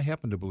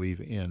happen to believe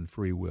in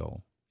free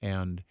will,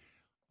 and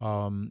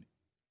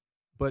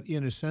but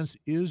in a sense,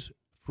 is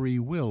free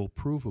will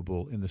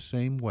provable in the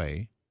same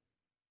way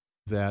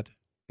that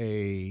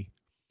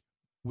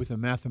with a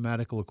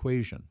mathematical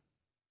equation,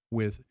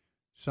 with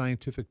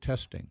scientific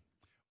testing,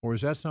 or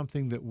is that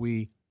something that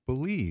we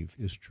believe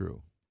is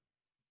true?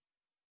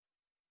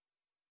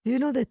 Do you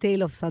know the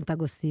tale of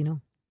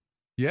Sant'Agostino?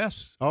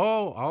 Yes.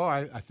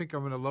 I think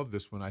I'm going to love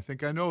this one. I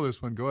think I know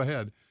this one. Go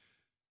ahead.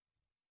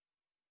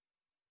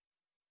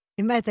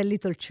 He met a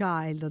little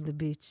child on the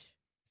beach,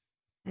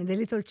 and the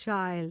little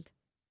child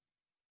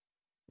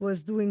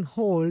was doing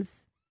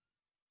holes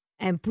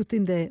and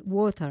putting the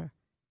water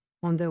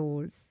on the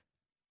holes.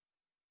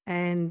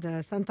 And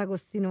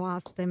Sant'Agostino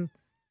asked him,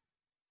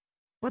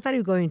 "What are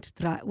you going to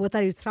try? What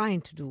are you trying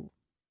to do?"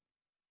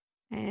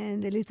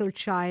 And the little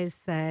child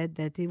said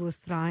that he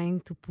was trying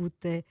to put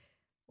the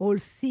whole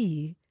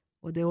sea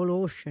or the whole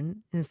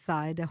ocean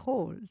inside the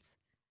holes.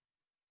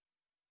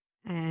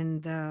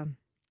 And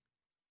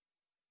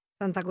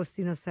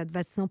Sant'Agostino said,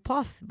 "That's not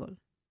possible."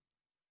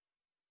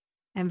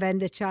 And then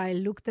the child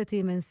looked at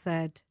him and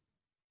said,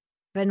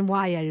 "Then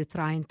why are you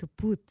trying to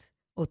put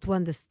or to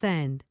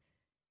understand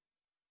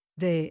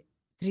the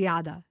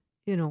triada,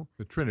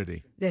 The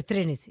Trinity. the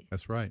Trinity?"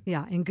 That's right.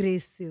 Yeah, in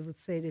Greece you would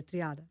say the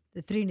triada,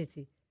 the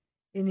Trinity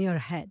in your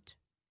head.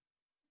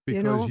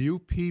 Because you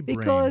pea brain.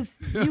 Because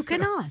you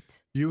cannot.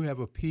 You have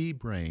a pea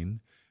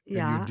brain, and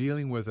Yeah. you're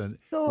dealing with a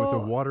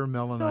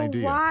watermelon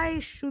idea. So why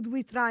should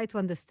we try to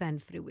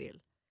understand free will?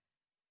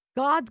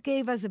 God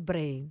gave us a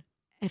brain,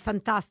 a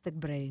fantastic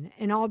brain,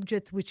 an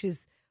object which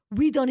is,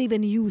 we don't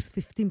even use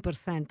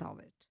 15% of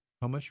it.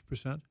 How much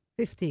percent?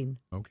 15.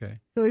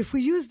 Okay. So if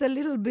we used a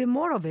little bit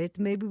more of it,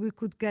 maybe we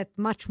could get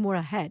much more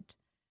ahead.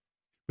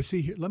 But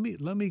see, here, let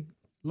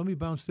me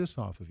bounce this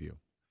off of you.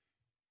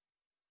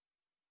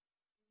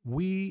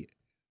 We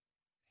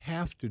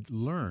have to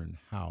learn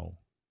how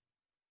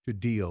to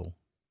deal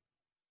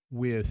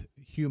with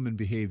human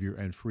behavior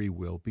and free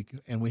will,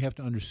 and we have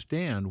to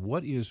understand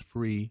what is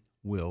free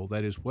will.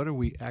 That is, what are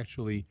we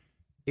actually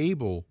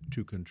able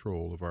to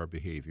control of our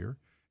behavior,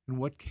 and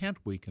what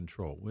can't we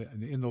control?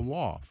 In the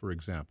law, for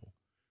example,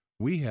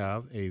 we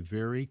have a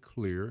very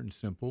clear and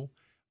simple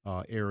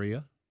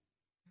area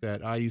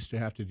that I used to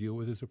have to deal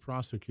with as a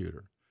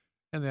prosecutor,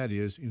 and that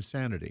is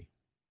insanity.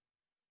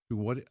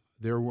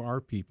 There are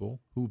people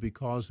who,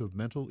 because of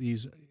mental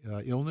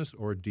illness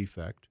or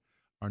defect,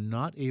 are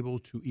not able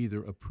to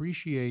either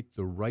appreciate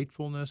the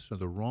rightfulness or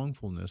the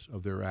wrongfulness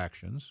of their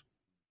actions,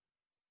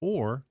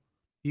 or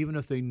even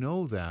if they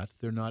know that,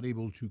 they're not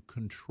able to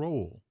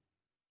control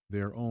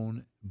their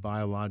own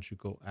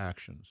biological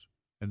actions.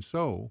 And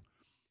so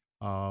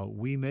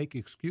we make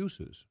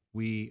excuses.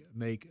 We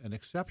make an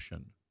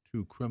exception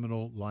to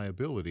criminal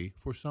liability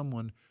for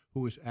someone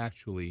who is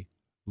actually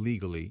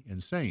legally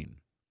insane.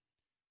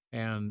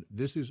 And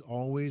this is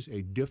always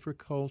a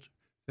difficult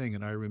thing.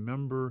 And I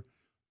remember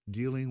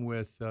dealing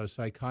with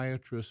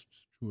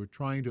psychiatrists who were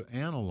trying to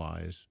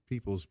analyze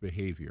people's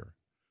behavior.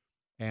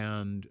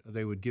 And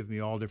they would give me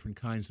all different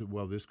kinds of,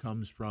 well, this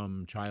comes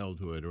from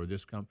childhood, or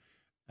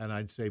and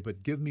I'd say,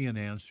 but give me an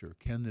answer.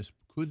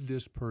 Could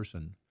this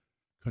person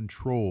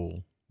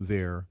control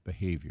their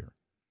behavior?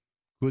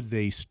 Could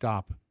they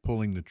stop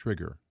pulling the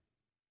trigger?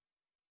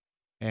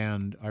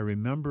 And I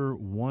remember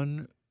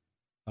one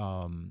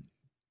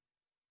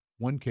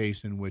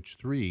case in which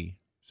 3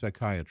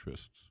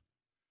 psychiatrists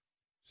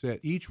said,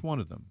 each one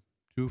of them,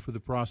 2 for the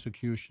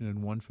prosecution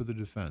and 1 for the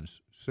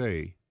defense,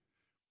 say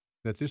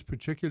that this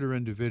particular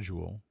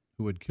individual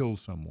who had killed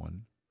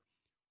someone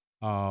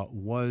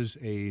was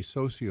a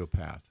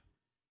sociopath.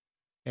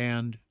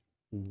 And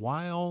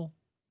while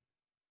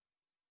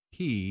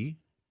he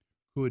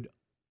could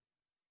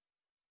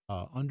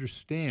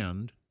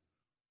understand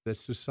that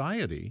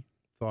society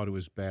thought it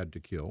was bad to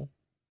kill,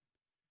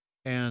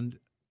 and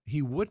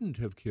he wouldn't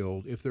have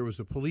killed if there was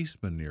a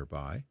policeman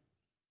nearby.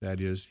 That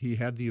is, he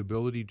had the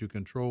ability to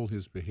control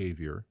his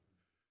behavior.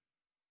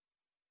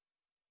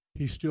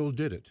 He still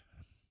did it.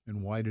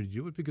 And why did he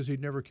do it? Because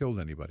he'd never killed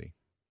anybody.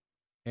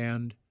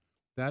 And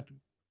that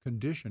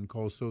condition,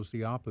 called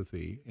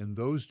sociopathy, in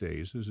those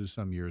days, this is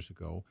some years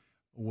ago,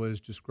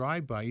 was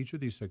described by each of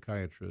these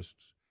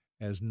psychiatrists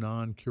as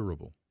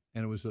non-curable.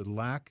 And it was a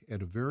lack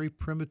at a very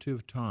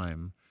primitive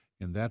time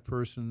in that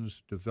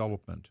person's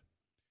development,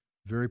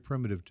 very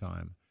primitive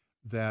time,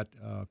 that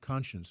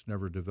conscience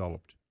never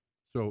developed.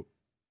 So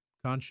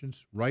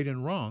conscience, right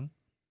and wrong,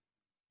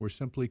 were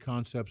simply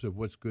concepts of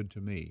what's good to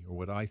me or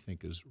what I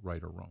think is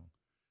right or wrong.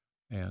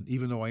 And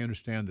even though I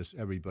understand this,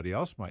 everybody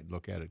else might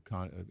look at it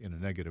in a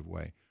negative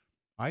way.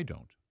 I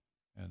don't,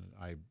 and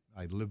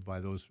I live by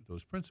those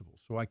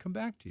principles. So I come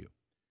back to you,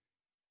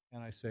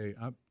 and I say,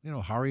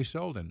 Hari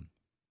Seldon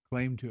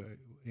claimed to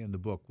in the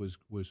book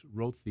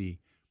wrote the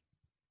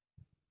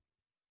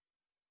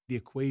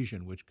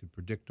equation which could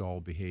predict all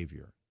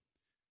behavior,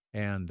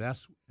 and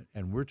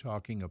we're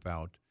talking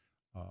about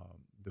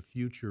the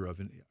future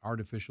of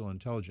artificial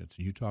intelligence.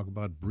 And you talk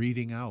about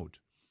breeding out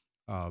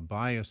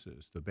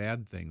biases, the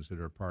bad things that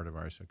are part of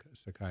our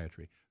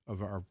psychiatry,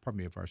 of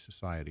our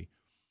society.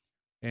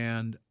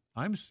 And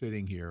I'm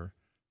sitting here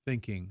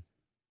thinking,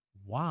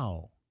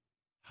 wow,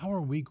 how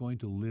are we going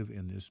to live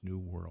in this new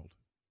world?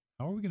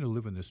 How are we going to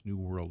live in this new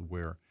world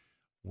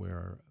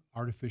where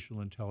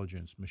artificial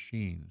intelligence,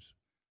 machines,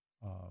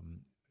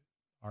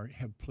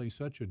 play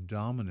such a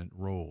dominant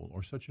role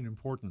or such an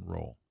important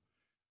role?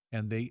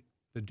 And the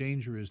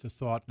danger is, the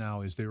thought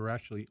now is they're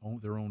actually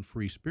their own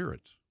free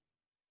spirits.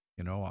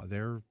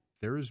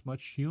 They're as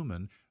much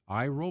human.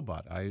 I,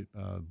 Robot, a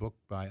book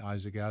by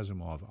Isaac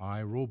Asimov,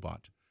 I,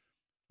 Robot,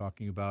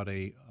 talking about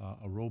a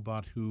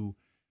robot who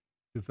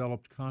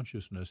developed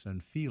consciousness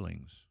and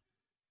feelings.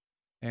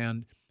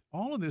 And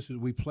all of this is,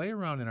 we play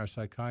around in our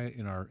psychiatry,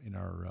 in our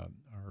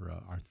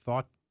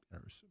thought,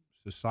 our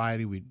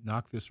society. We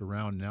knock this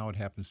around. Now it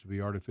happens to be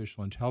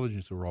artificial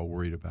intelligence that we're all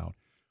worried about.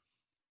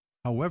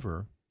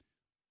 However,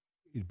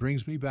 it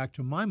brings me back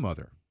to my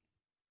mother.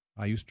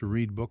 I used to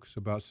read books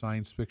about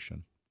science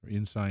fiction, or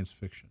in science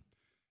fiction.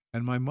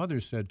 And my mother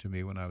said to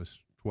me when I was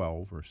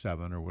 12 or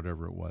 7 or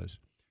whatever it was,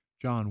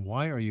 John,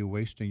 why are you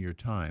wasting your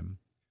time?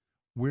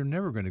 We're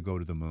never going to go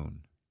to the moon.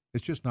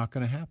 It's just not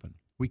going to happen.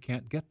 We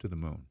can't get to the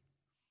moon.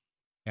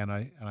 And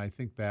I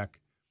think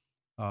back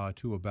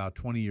to about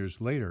 20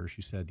 years later,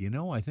 she said,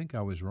 I think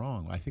I was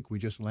wrong. I think we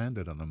just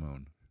landed on the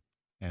moon.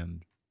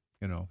 And,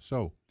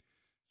 so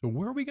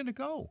where are we going to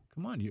go?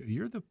 Come on,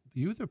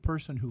 you're the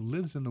person who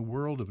lives in the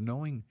world of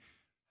knowing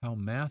how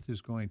math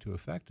is going to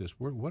affect us.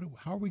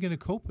 How are we going to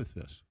cope with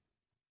this?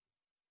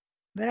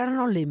 There are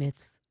no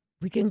limits.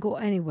 We can go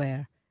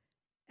anywhere.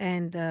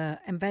 And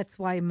that's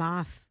why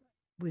math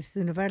with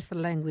universal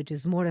language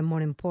is more and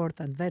more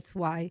important. That's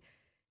why,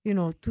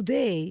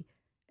 today,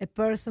 a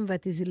person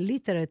that is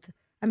illiterate,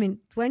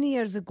 20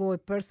 years ago, a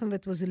person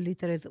that was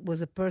illiterate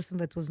was a person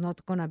that was not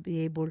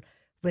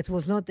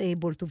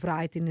able to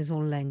write in his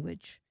own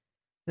language.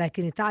 Like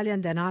in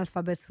Italian, the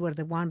analphabets were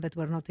the ones that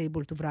were not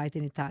able to write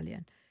in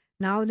Italian.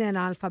 Now the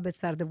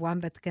analphabets are the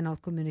ones that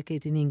cannot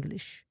communicate in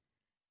English.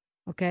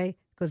 Okay?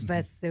 Because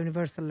that's the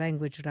universal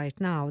language right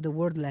now, the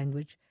world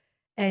language.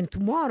 And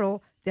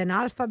tomorrow, the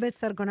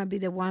analphabets are going to be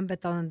the ones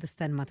that don't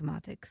understand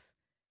mathematics,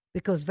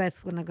 because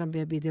that's going to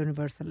be the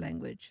universal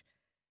language.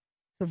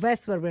 So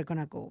that's where we're going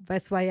to go.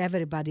 That's why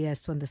everybody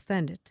has to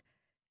understand it.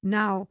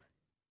 Now,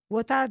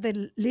 what are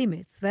the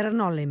limits? There are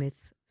no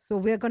limits. So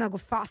we're going to go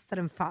faster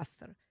and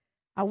faster.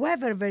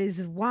 However, there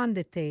is one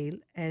detail,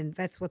 and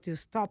that's what you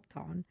stopped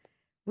on,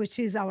 which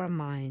is our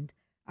mind.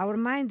 Our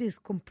mind is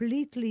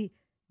completely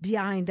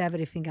behind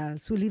everything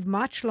else. We live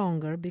much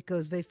longer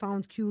because they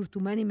found cure to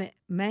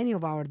many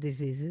of our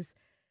diseases.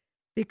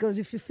 Because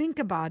if you think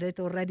about it,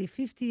 already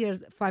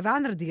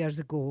 500 years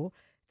ago,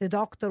 the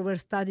doctors were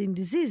studying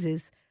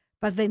diseases,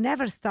 but they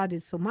never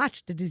studied so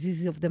much the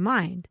diseases of the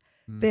mind.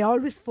 They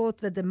always thought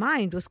that the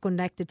mind was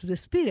connected to the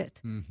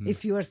spirit.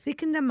 If you are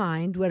sick in the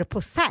mind, you are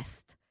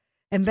possessed.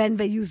 And then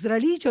they use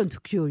religion to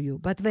cure you,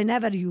 but they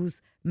never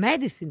use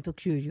medicine to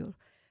cure you.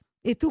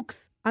 It took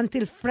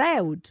until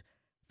Freud,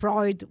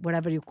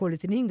 whatever you call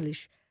it in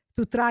English,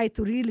 to try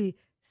to really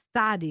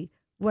study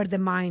where the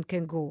mind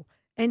can go.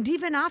 And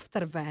even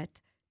after that,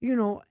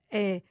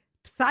 a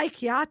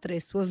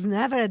psychiatrist was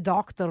never a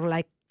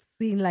doctor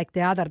seen like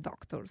the other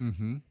doctors.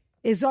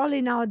 It's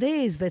only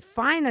nowadays that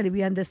finally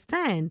we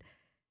understand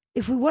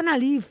if we want to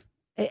live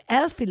a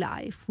healthy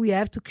life, we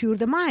have to cure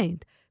the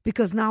mind.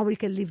 Because now we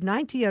can live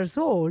 90 years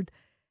old,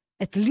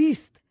 at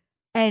least,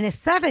 and at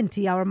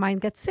 70, our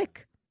mind gets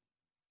sick.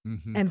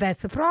 And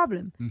that's a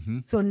problem.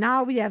 So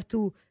now we have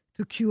to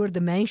cure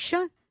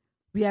dementia.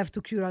 We have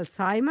to cure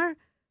Alzheimer.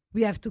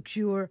 We have to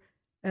cure,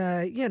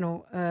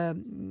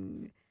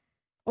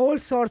 all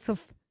sorts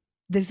of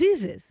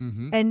diseases.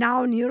 And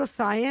now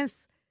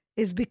neuroscience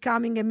is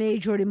becoming a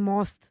major in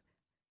most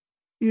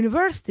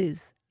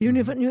universities.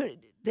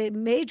 The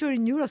major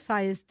in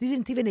neuroscience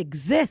didn't even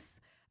exist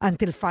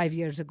until 5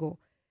 years ago.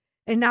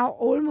 And now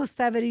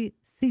almost every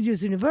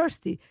serious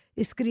university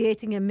is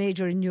creating a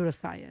major in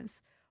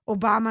neuroscience.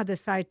 Obama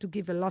decided to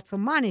give a lot of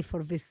money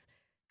for this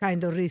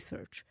kind of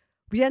research.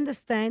 We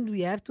understand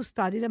we have to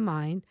study the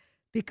mind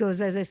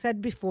because, as I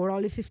said before,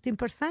 only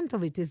 15%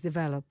 of it is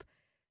developed.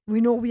 We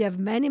know we have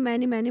many,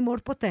 many, many more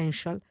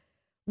potential.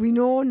 We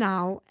know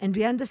now and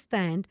we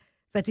understand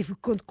that if we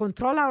could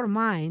control our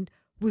mind,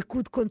 we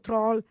could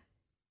control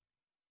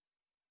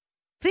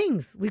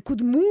things. We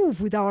could move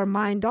with our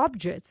mind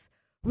objects.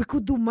 We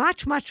could do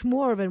much, much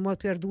more than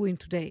what we are doing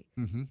today.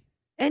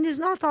 And it's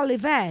not only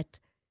that.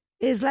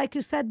 It's like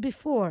you said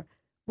before,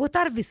 what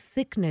are the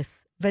sickness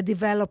that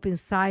develop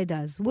inside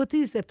us? What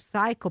is a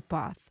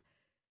psychopath?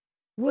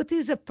 What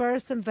is a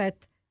person that,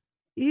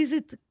 is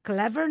it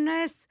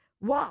cleverness?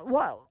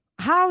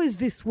 How is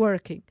this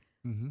working?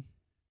 Mm-hmm.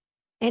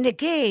 And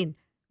again,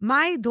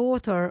 my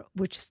daughter,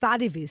 which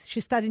studied this,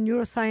 she studied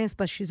neuroscience,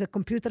 but she's a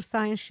computer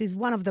science. She's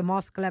one of the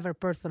most clever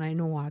person I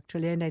know,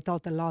 actually, and I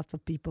taught a lot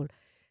of people.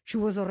 She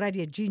was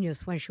already a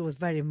genius when she was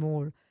very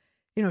small.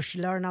 You know,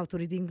 she learned how to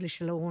read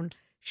English alone.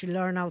 She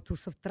learned how to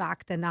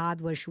subtract and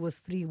add when she was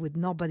free with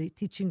nobody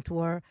teaching to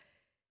her.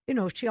 You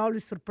know, she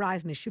always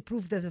surprised me. She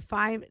proved that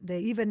the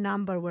even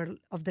number were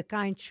of the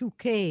kind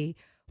 2K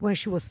when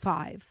she was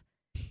 5.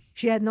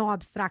 She had no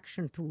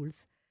abstraction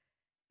tools.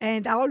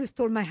 And I always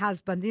told my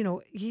husband, you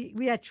know,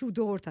 we had 2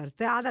 daughters.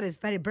 The other is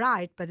very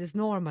bright, but it's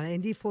normal.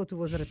 And he thought it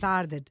was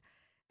retarded.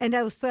 And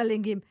I was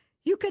telling him,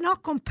 you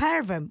cannot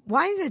compare them.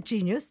 One is a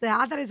genius. The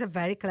other is a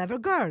very clever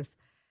girl.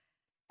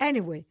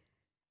 Anyway,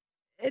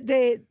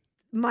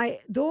 my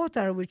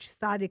daughter, which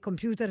studied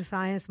computer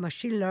science,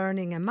 machine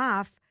learning, and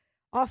math,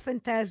 often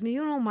tells me,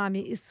 you know,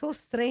 Mommy, it's so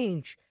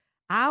strange.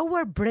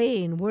 Our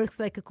brain works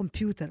like a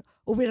computer,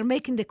 or we're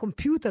making the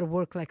computer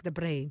work like the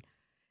brain.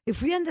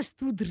 If we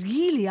understood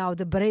really how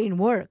the brain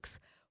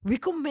works, we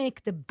could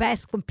make the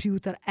best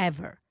computer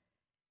ever.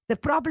 The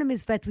problem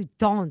is that we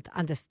don't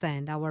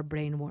understand how our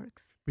brain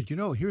works. But you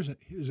know,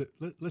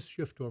 let's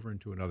shift over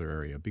into another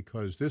area,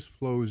 because this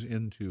flows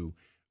into,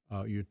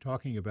 you're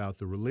talking about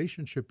the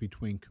relationship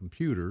between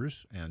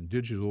computers and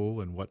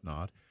digital and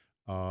whatnot,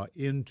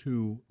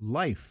 into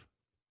life,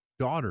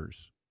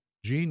 daughters,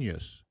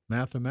 genius,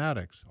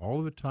 mathematics, all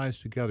of it ties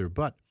together.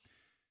 But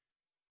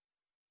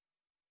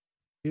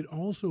it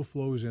also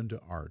flows into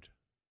art.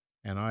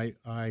 And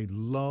I've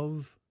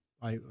learned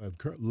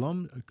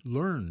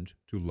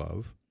to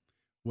love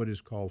what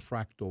is called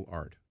fractal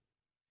art.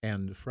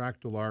 And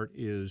fractal art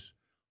is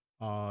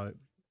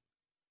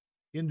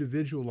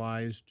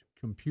individualized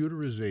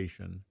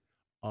computerization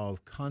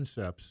of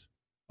concepts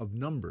of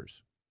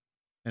numbers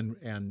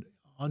and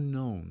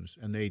unknowns.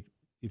 And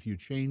if you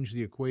change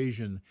the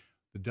equation,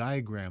 the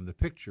diagram, the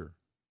picture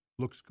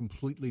looks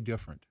completely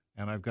different.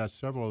 And I've got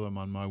several of them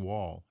on my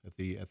wall at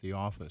the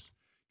office.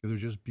 They're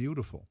just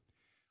beautiful.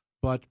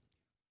 But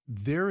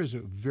there is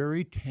a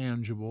very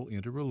tangible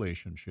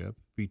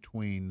interrelationship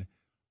between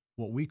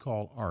what we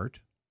call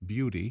art,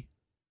 beauty,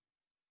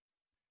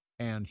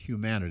 and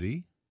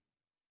humanity,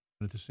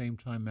 and at the same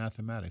time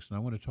mathematics. And I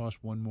want to toss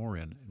one more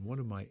in. And one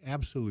of my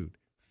absolute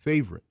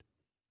favorite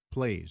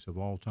plays of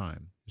all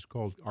time is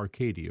called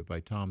Arcadia by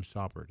Tom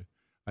Stoppard.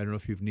 I don't know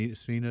if you've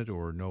seen it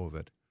or know of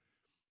it.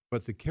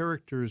 But the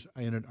characters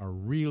in it are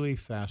really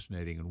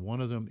fascinating. And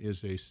one of them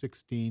is a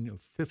 15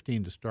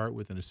 to start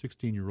with, and a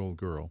 16-year-old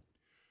girl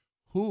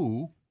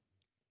who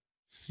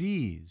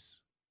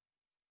sees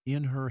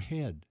in her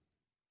head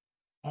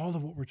all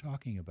of what we're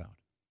talking about.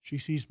 She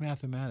sees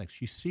mathematics.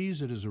 She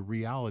sees it as a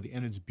reality,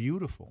 and it's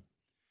beautiful.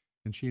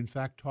 And she, in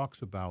fact,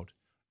 talks about,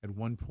 at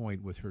one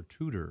point with her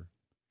tutor,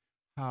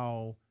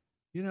 how,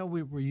 you know,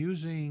 we're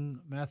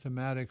using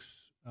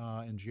mathematics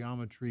and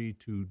geometry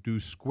to do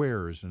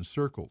squares and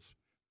circles.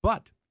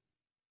 But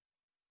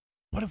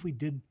what if we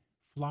did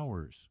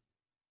flowers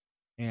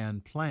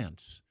and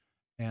plants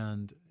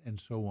and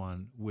so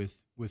on with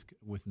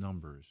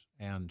numbers?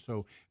 And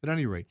so, at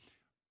any rate,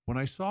 when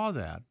I saw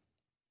that,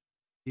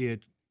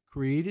 it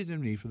created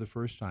in me for the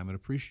first time an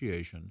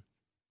appreciation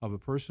of a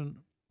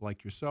person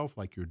like yourself,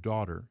 like your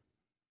daughter,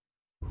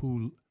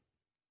 for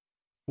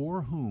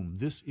whom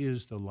this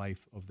is the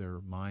life of their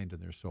mind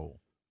and their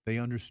soul. They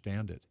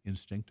understand it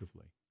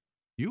instinctively.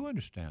 You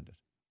understand it.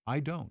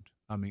 I don't.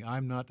 I mean, I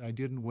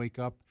didn't wake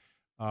up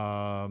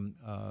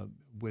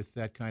with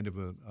that kind of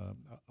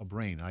a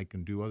brain. I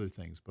can do other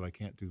things, but I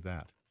can't do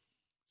that.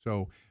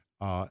 So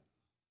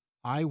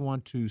I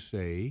want to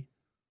say,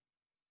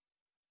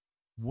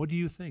 what do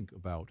you think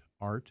about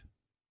art,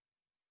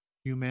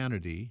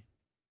 humanity,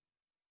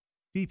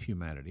 deep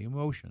humanity,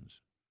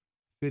 emotions,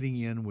 fitting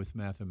in with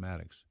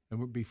mathematics?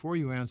 And before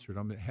you answer it,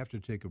 I'm going to have to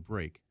take a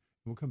break.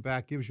 We'll come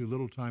back, gives you a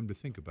little time to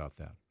think about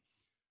that.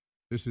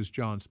 This is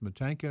John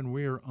Smetanka, and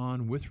we are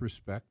on With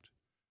Respect.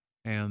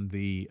 And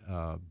the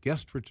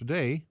guest for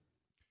today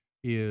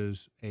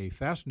is a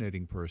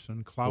fascinating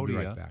person,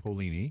 Claudia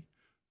Polini,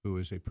 who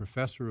is a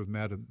professor of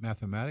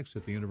mathematics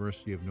at the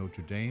University of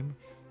Notre Dame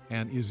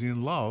and is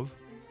in love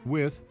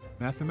with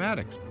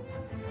mathematics.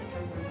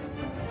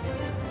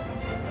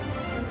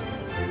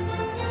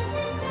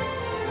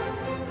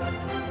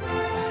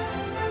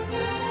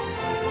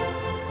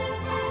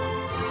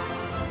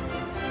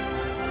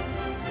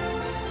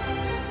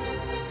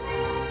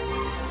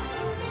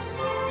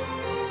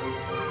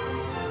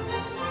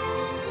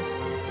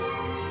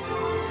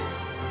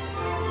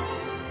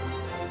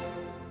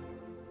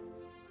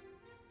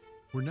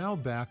 We're now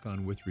back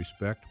on With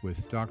Respect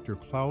with Dr.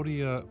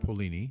 Claudia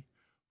Polini,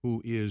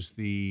 who is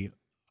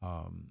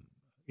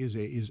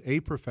is a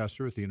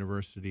professor at the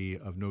University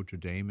of Notre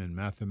Dame in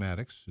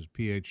mathematics, his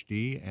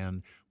PhD,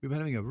 and we've been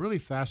having a really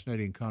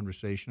fascinating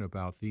conversation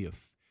about the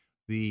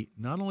the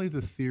not only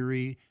the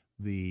theory,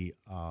 the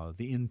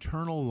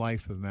internal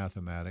life of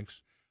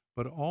mathematics,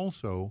 but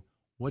also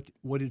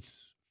what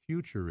its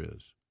future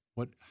is,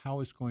 how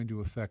it's going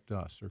to affect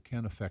us or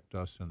can affect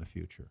us in the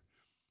future.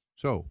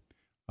 So,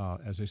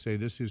 as I say,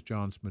 this is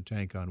John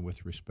Smetanka on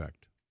With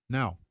Respect.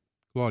 Now,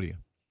 Claudia,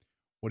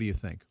 what do you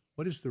think?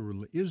 Is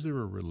there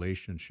a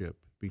relationship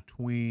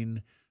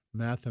between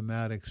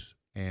mathematics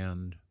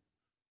and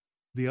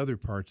the other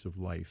parts of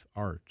life,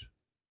 art,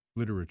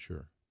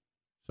 literature,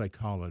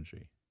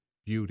 psychology,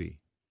 beauty?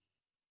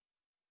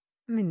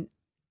 I mean,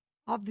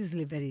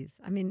 obviously there is.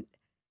 I mean,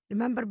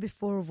 remember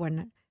before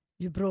when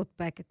you brought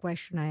back a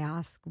question I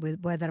asked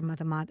with whether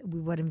we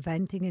were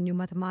inventing a new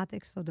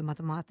mathematics or the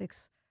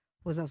mathematics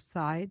was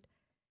outside.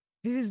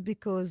 This is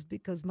because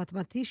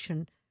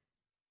mathematicians,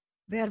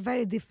 they are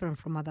very different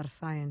from other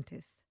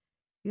scientists.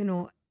 You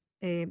know,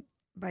 a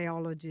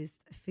biologist,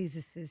 a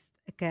physicist,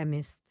 a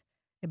chemist,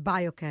 a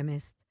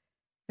biochemist,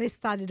 they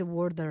study the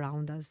world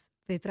around us.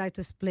 They try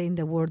to explain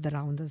the world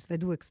around us. They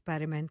do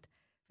experiment.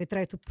 They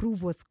try to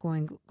prove what's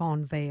going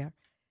on there.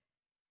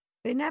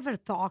 They never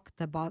talked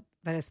about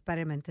their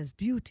experiment as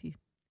beauty.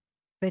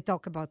 They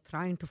talk about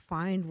trying to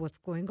find what's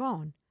going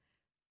on.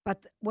 But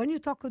when you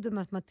talk with a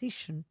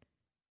mathematician,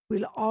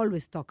 we'll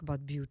always talk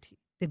about beauty,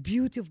 the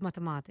beauty of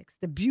mathematics,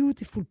 the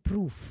beautiful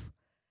proof.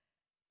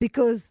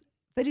 Because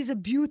there is a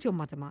beauty of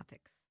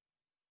mathematics.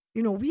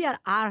 You know, we are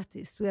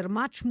artists. We are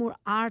much more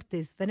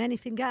artists than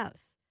anything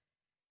else.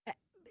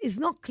 It's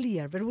not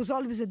clear. There was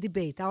always a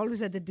debate. I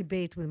always had a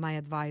debate with my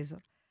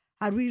advisor.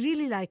 Are we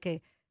really like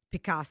a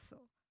Picasso?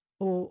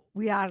 Or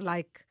we are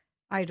like,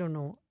 I don't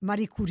know,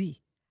 Marie Curie?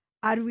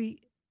 Are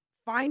we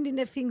finding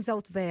the things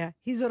out there?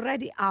 He's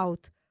already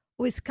out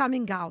or is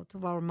coming out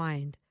of our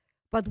mind.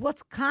 But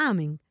what's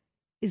coming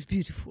is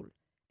beautiful.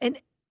 And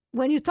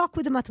when you talk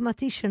with a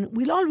mathematician,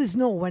 we'll always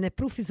know when a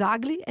proof is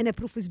ugly and a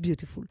proof is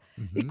beautiful.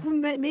 Mm-hmm. It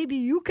could maybe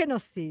you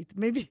cannot see it.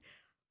 Maybe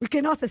we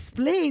cannot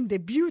explain the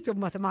beauty of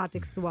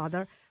mathematics to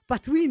others,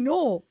 but we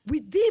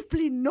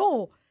deeply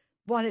know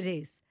what it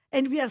is.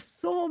 And we are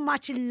so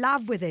much in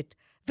love with it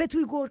that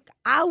we work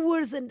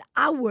hours and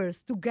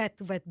hours to get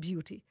to that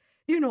beauty.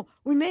 You know,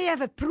 we may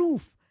have a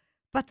proof,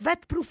 but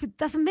that proof, it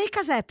doesn't make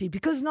us happy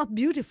because it's not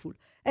beautiful.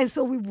 And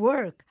so we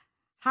work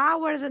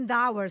hours and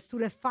hours to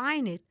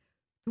refine it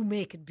to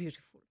make it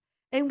beautiful.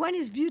 And when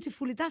it's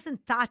beautiful, it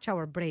doesn't touch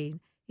our brain.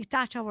 It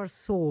touches our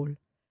soul.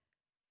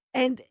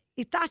 And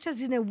it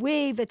touches in a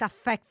way that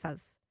affects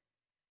us.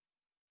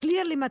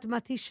 Clearly,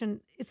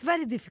 it's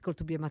very difficult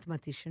to be a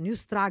mathematician. You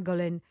struggle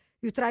and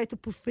you try to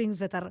put things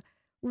that are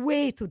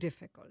way too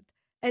difficult.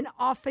 And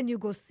often you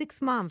go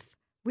 6 months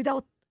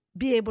without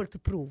being able to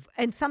prove.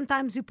 And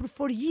sometimes you prove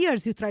for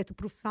years, you try to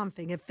prove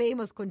something, a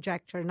famous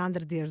conjecture,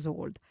 100 years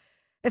old.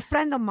 A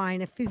friend of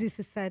mine, a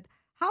physicist, said,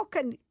 how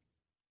can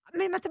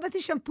a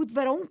mathematician put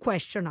their own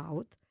question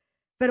out,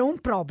 their own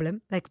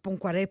problem, like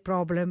Poincaré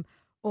problem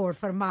or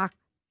Fermat,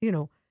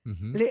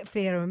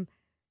 theorem,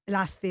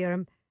 last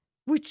theorem,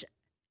 which,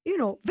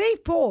 they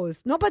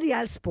pose, nobody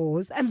else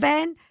pose. And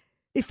then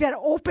if they're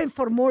open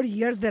for more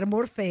years, they're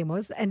more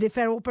famous. And if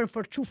they're open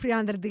for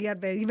 200-300 years,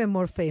 they're even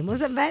more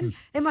famous. And then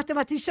a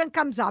mathematician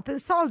comes up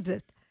and solves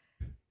it.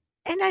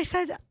 And I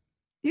said,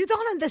 you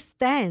don't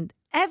understand.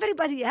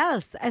 Everybody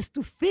else has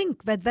to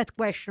think that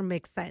question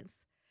makes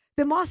sense.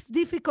 The most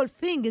difficult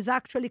thing is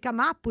actually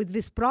come up with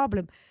this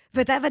problem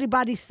that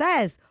everybody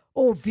says,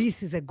 oh,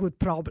 this is a good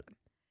problem.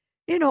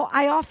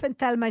 I often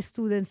tell my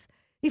students,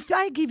 if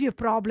I give you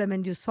a problem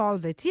and you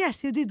solve it,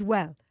 yes, you did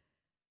well,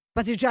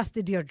 but you just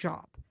did your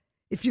job.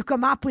 If you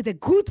come up with a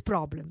good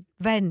problem,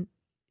 then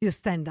you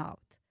stand out.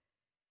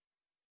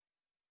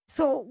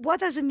 So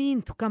what does it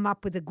mean to come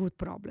up with a good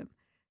problem?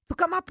 To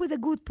come up with a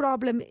good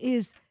problem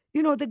is,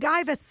 the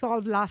guy that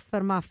solved last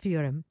Fermat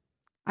theorem,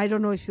 I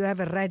don't know if you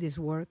ever read his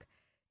work,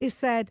 he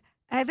said,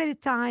 every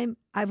time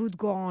I would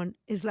go on,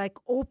 it's like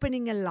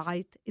opening a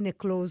light in a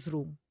closed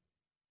room.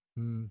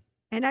 Mm.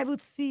 And I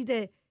would see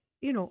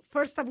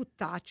first I would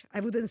touch, I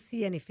wouldn't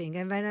see anything.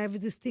 And then I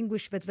would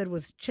distinguish that there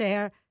was a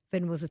chair,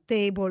 then was a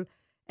table.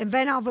 And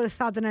then all of a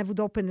sudden I would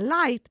open a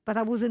light, but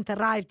I wasn't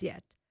arrived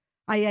yet.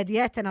 I had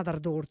yet another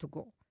door to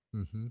go.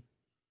 Mm-hmm.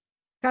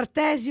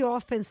 Cartesio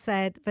often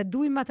said that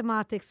doing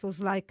mathematics was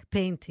like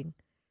painting.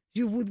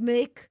 You would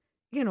make,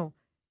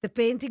 the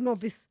painting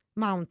of this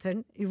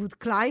mountain. You would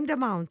climb the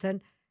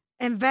mountain.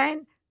 And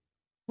then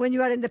when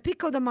you are in the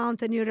peak of the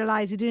mountain, you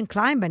realize you didn't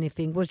climb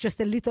anything. It was just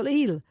a little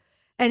hill.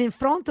 And in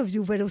front of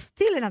you, there was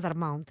still another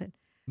mountain.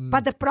 Mm.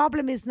 But the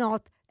problem is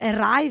not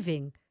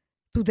arriving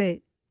to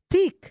the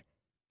peak,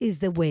 is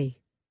the way.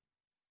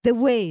 The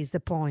way is the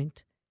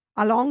point.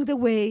 Along the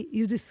way,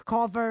 you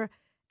discover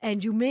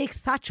and you make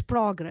such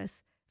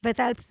progress that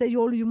helps the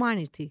whole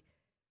humanity.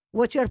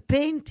 What you're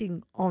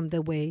painting on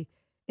the way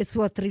is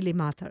what really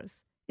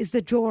matters. It's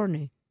the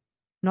journey,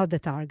 not the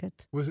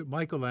target. Was it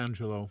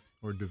Michelangelo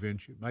or Da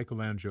Vinci?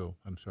 Michelangelo,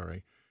 I'm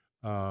sorry,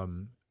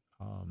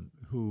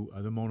 who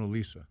the Mona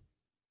Lisa.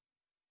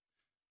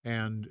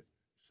 And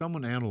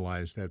someone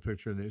analyzed that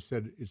picture and they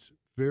said it's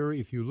very,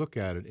 if you look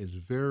at it, it's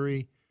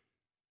very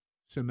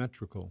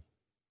symmetrical.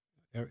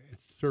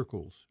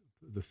 circles.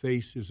 The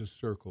face is a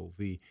circle.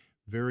 The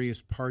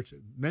various parts,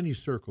 many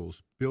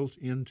circles built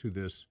into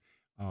this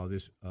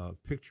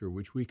picture,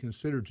 which we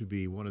consider to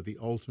be one of the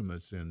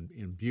ultimates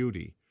in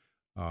beauty,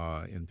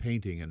 in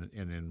painting,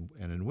 and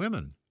in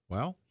women.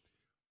 Well,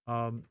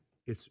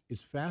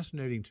 it's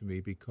fascinating to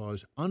me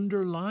because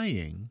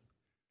underlying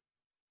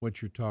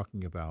what you're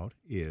talking about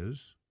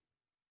is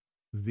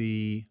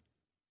the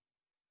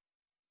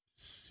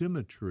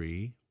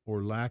symmetry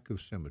or lack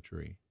of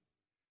symmetry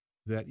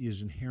that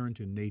is inherent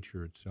in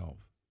nature itself.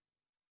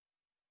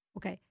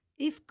 Okay,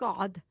 if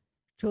God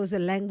chose a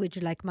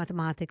language like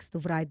mathematics to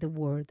write the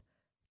world,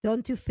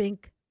 don't you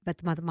think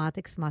that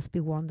mathematics must be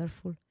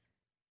wonderful?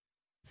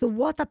 So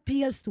what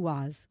appeals to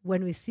us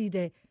when we see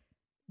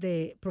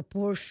the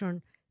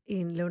proportion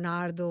in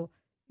Leonardo,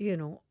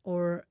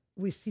 or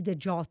we see the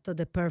Giotto,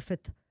 the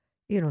perfect,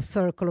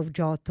 circle of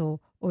Giotto,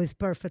 or his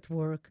perfect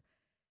work,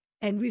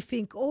 and we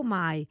think, oh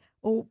my,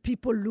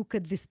 people look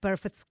at this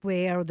perfect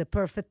square or the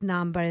perfect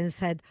number and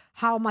said,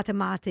 how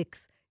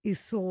mathematics is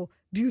so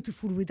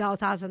beautiful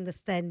without us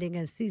understanding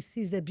and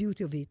sees the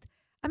beauty of it.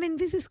 I mean,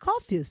 this is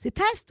obvious. It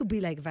has to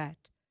be like that.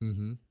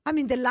 Mm-hmm. I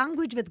mean, the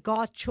language that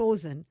God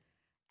chosen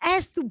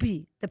has to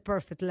be the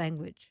perfect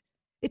language.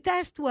 It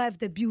has to have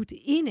the beauty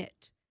in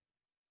it.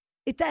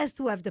 It has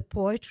to have the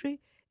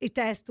poetry. It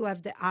has to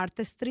have the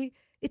artistry.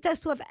 It has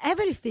to have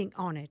everything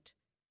on it.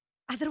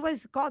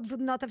 Otherwise, God would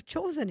not have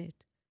chosen it.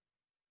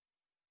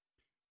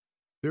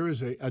 There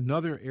is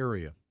another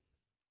area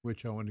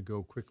which I want to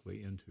go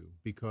quickly into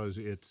because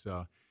it's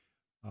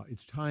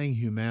tying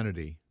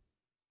humanity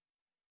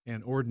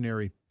and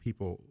ordinary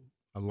people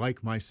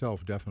like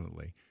myself,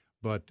 definitely,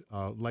 but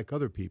like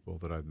other people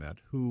that I've met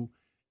who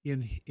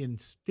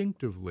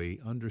instinctively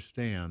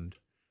understand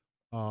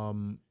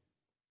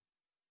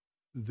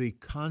the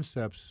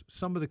concepts,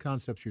 some of the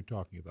concepts you're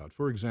talking about.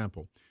 For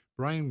example,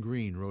 Brian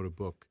Greene wrote a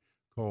book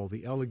called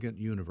The Elegant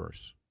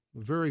Universe,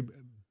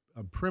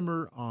 a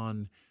primer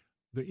on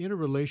the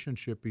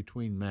interrelationship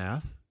between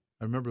math.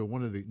 I remember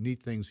one of the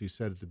neat things he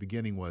said at the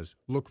beginning was,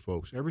 look,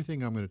 folks,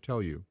 everything I'm going to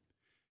tell you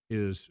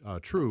is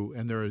true,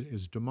 and there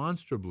is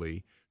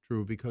demonstrably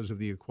true because of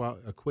the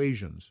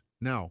equations.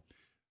 Now,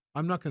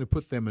 I'm not going to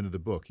put them into the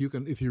book. You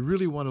can, if you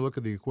really want to look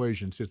at the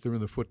equations, they're in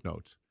the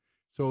footnotes.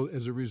 So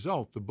as a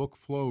result, the book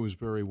flows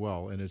very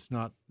well, and it's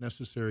not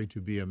necessary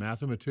to be a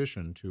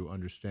mathematician to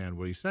understand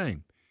what he's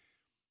saying.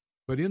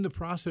 But in the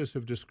process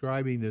of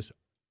describing this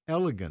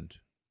elegant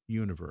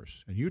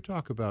universe, and you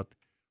talk about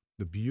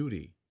the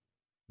beauty,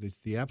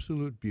 the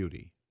absolute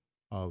beauty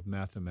of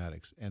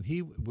mathematics, and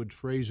he would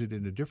phrase it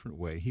in a different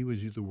way. He would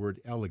use the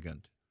word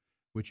elegant,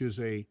 which is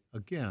a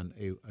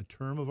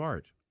term of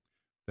art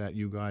that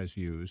you guys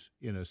use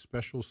in a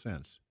special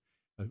sense.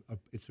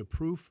 It's a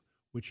proof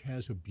which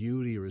has a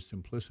beauty or a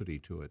simplicity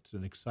to it. It's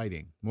an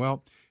exciting.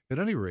 Well, at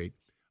any rate,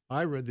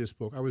 I read this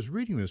book. I was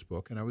reading this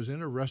book, and I was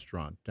in a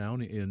restaurant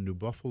down in New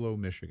Buffalo,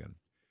 Michigan.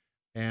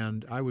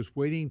 And I was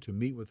waiting to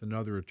meet with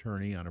another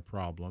attorney on a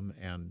problem,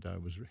 and I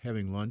was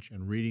having lunch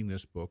and reading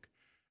this book.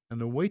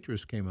 And the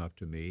waitress came up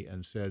to me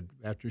and said,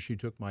 after she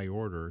took my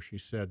order, she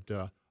said,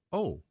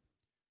 oh,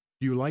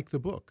 do you like the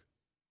book?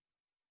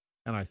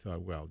 And I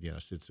thought, well,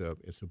 yes, it's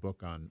a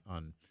book on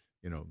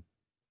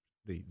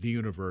the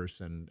universe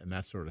and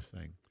that sort of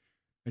thing.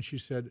 And she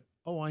said,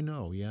 oh, I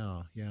know,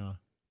 yeah.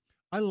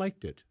 I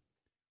liked it.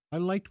 I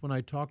liked when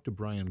I talked to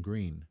Brian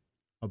Greene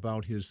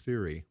about his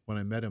theory when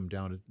I met him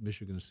down at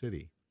Michigan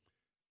City.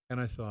 And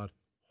I thought,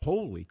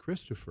 holy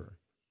Christopher,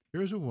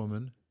 here's a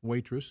woman,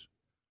 waitress,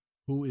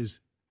 who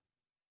is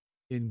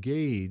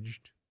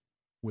engaged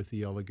with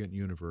the elegant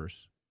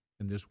universe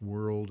in this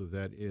world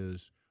that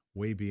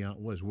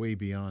was way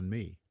beyond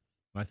me.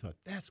 And I thought,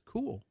 that's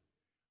cool.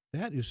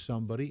 That is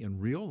somebody in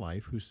real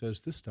life who says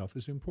this stuff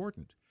is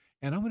important.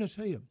 And I'm going to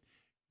tell you,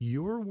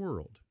 your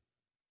world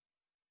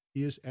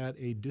is at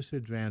a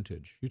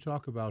disadvantage. You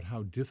talk about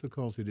how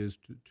difficult it is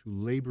to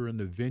labor in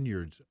the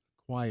vineyards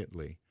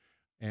quietly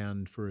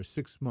and for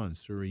 6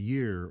 months or a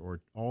year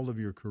or all of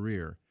your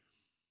career.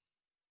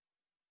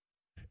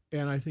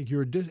 And I think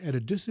you're at a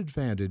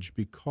disadvantage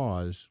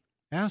because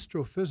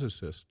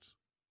astrophysicists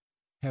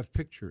have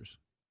pictures,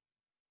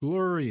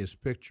 glorious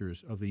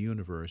pictures of the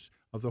universe,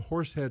 of the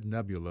Horsehead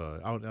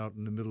Nebula out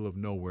in the middle of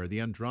nowhere,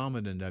 the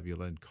Andromeda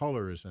Nebula in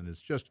colors, and it's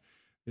just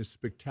is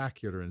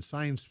spectacular. In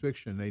science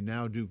fiction, they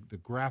now do, the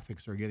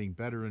graphics are getting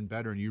better and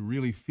better, and you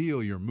really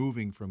feel you're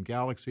moving from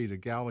galaxy to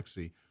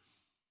galaxy.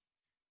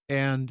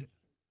 And,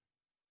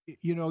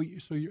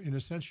 so you're, in a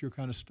sense, you're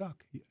kind of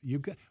stuck.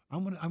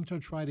 I'm going to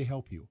try to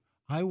help you.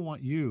 I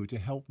want you to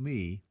help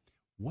me.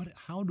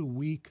 How do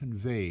we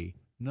convey,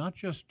 not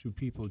just to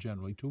people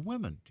generally, to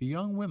women, to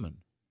young women?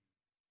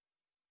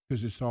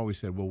 Because it's always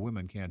said, well,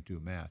 women can't do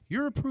math.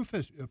 You're a proof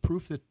that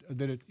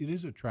it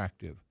is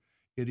attractive.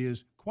 It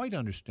is quite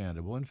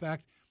understandable. In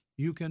fact,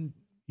 you can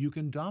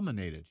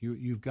dominate it.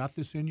 You've got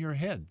this in your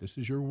head. This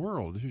is your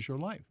world. This is your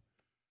life.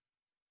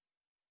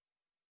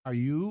 Are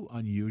you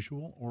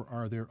unusual, or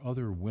are there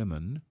other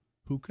women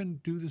who can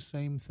do the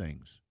same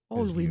things?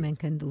 All as you. women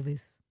can do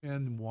this.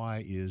 And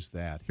why is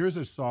that? Here's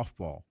a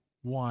softball.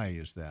 Why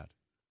is that?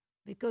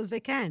 Because they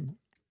can.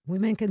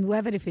 Women can do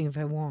everything if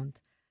they want.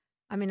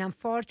 I mean,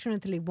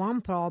 unfortunately,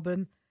 one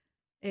problem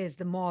is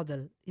the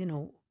model.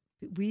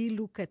 We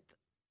look at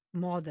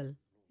model,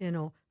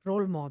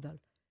 role model.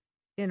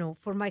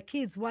 For my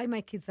kids, why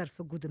my kids are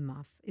so good in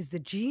math? Is the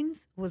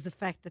genes? Was the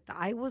fact that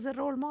I was a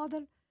role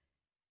model?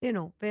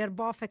 They are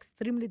both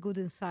extremely good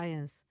in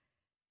science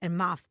and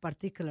math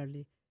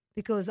particularly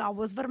because I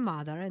was their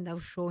mother and I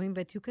was showing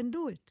that you can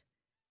do it.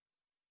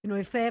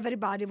 If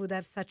everybody would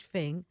have such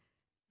thing,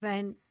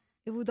 then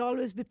it would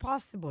always be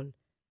possible.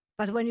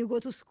 But when you go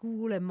to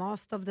school and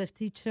most of the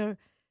teacher,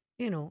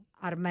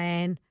 are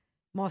men,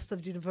 most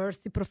of the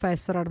university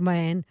professor are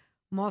men,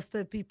 most of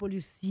the people you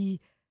see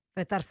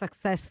that are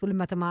successful in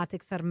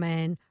mathematics are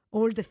men,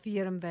 all the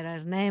theorem that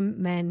are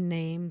men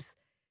names,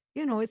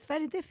 it's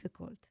very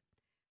difficult.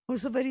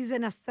 Also, there is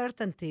an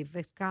uncertainty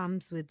that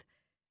comes with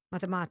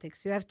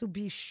mathematics. You have to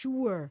be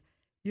sure,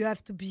 you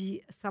have to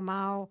be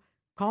somehow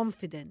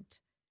confident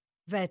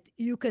that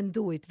you can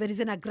do it. There is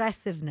an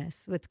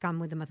aggressiveness that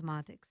comes with the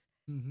mathematics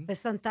that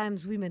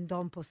sometimes women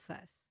don't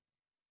possess.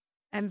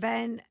 And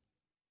then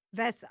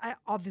that's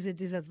obviously a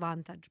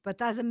disadvantage, but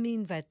doesn't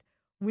mean that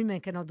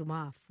women cannot do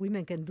math.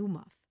 Women can do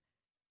math.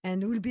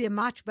 And it will be a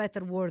much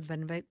better world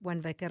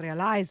when they can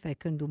realize they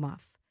can do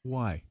math.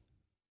 Why?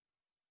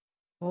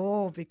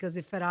 Oh, because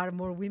if there are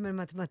more women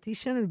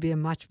mathematicians, it will be a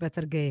much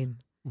better game.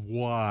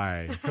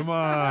 Why? Come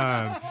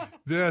on.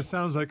 That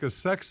sounds like a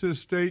sexist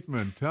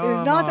statement. It's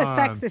not a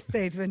sexist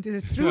statement.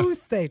 It's a true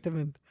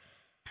statement.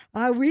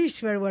 I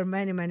wish there were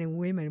many, many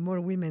women,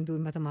 more women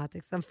doing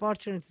mathematics.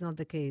 Unfortunately, it's not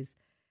the case.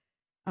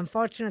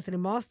 Unfortunately,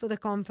 most of the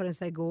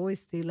conference I go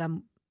is still,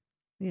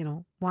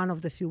 one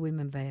of the few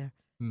women there.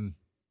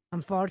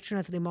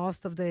 Unfortunately,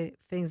 most of the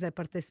things I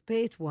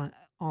participate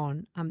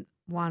on, I'm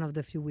one of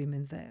the few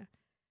women there.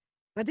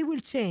 But it will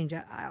change.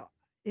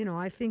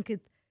 I think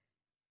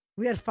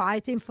we are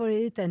fighting for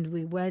it, and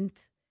we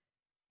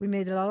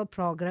made a lot of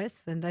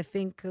progress, and I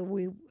think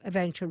we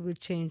eventually will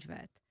change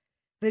that.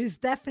 There is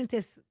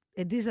definitely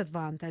a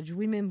disadvantage.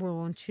 Women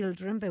want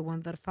children, they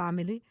want their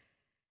family,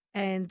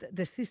 and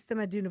the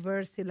system at the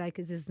university like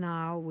it is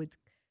now with,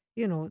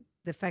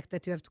 the fact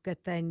that you have to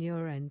get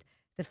tenure and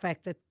the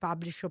fact that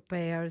publish au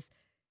pairs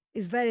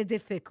is very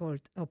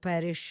difficult, or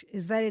perish,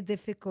 is very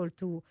difficult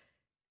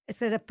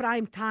it's at a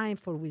prime time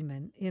for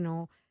women,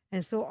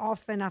 and so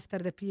often after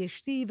the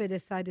PhD, they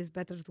decide it's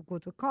better to go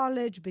to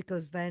college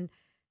because then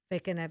they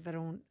can have their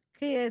own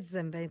kids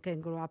and they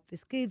can grow up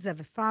with kids, have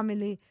a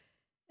family.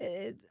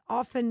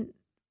 Often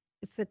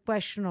it's a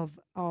question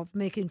of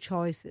making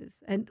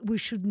choices, and we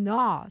should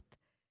not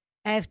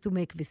have to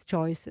make these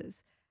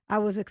choices. I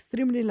was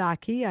extremely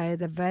lucky. I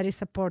had a very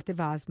supportive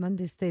husband.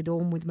 He stayed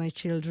home with my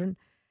children.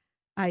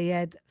 I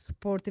had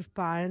supportive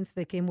parents.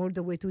 They came all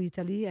the way to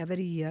Italy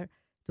every year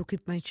to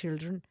keep my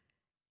children.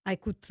 I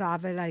could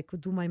travel. I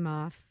could do my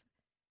math.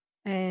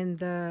 And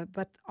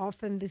but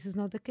often this is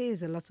not the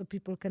case. Lots of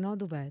people cannot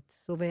do that.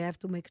 So they have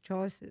to make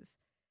choices.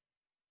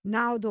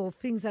 Now, though,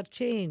 things are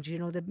changed.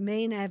 The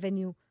main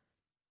avenue,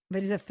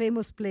 there is a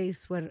famous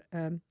place where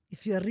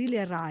if you are really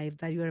arrived,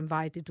 that you are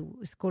invited to,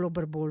 it's called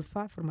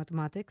Oberbolfa for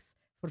mathematics,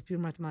 for pure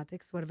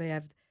mathematics, where they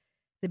have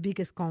the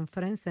biggest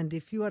conference. And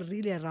if you are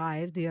really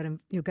arrived,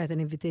 you get an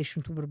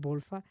invitation to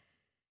Oberbolfa.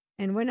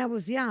 And when I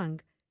was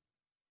young,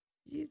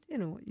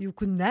 you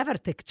could never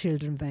take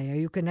children there.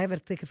 You can never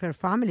take their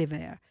family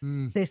there.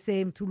 The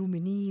same to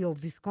Lumini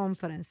of these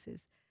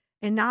conferences.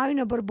 And now in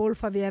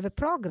Oberbolfa, we have a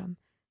program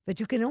that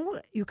you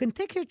can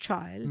take your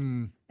child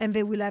and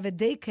they will have a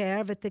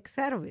daycare that takes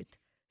care of it.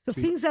 So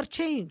things are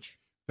changed.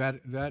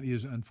 That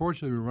is,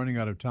 unfortunately, we're running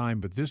out of time,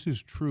 but this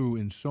is true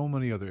in so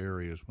many other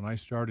areas. When I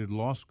started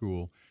law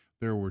school,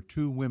 there were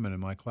 2 women in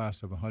my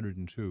class of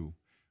 102.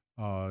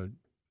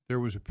 There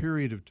was a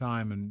period of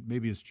time, and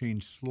maybe it's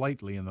changed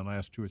slightly in the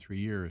last 2 or 3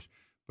 years,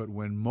 but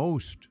when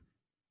most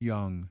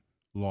young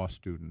law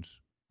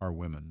students are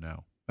women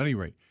now. At any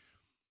rate,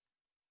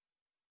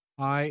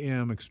 I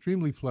am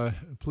extremely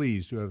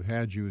pleased to have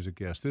had you as a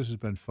guest. This has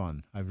been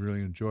fun. I've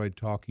really enjoyed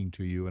talking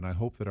to you, and I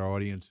hope that our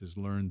audience has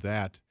learned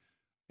that,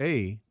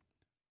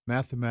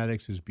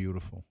 mathematics is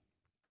beautiful.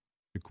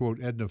 To quote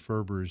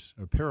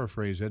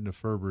paraphrase Edna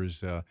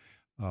Ferber's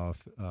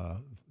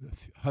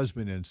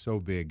husband in So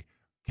Big,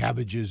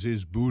 cabbages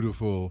is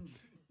beautiful.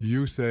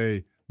 You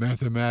say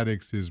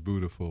mathematics is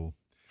beautiful.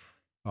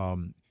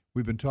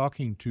 We've been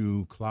talking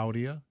to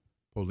Claudia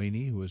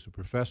Polini, who is a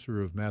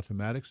professor of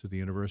mathematics at the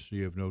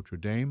University of Notre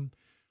Dame,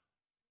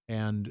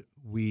 and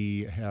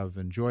we have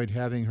enjoyed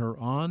having her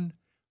on.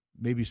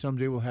 Maybe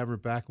someday we'll have her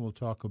back and we'll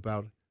talk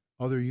about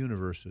other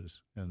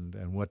universes and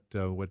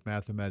what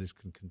mathematics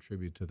can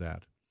contribute to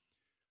that.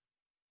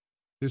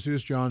 This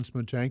is John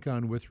Smetanka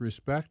on With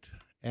Respect,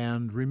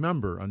 and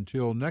remember,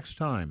 until next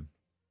time,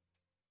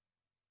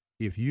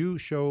 if you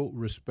show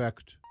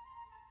respect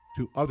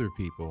to other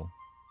people,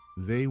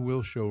 they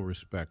will show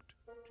respect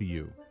to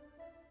you.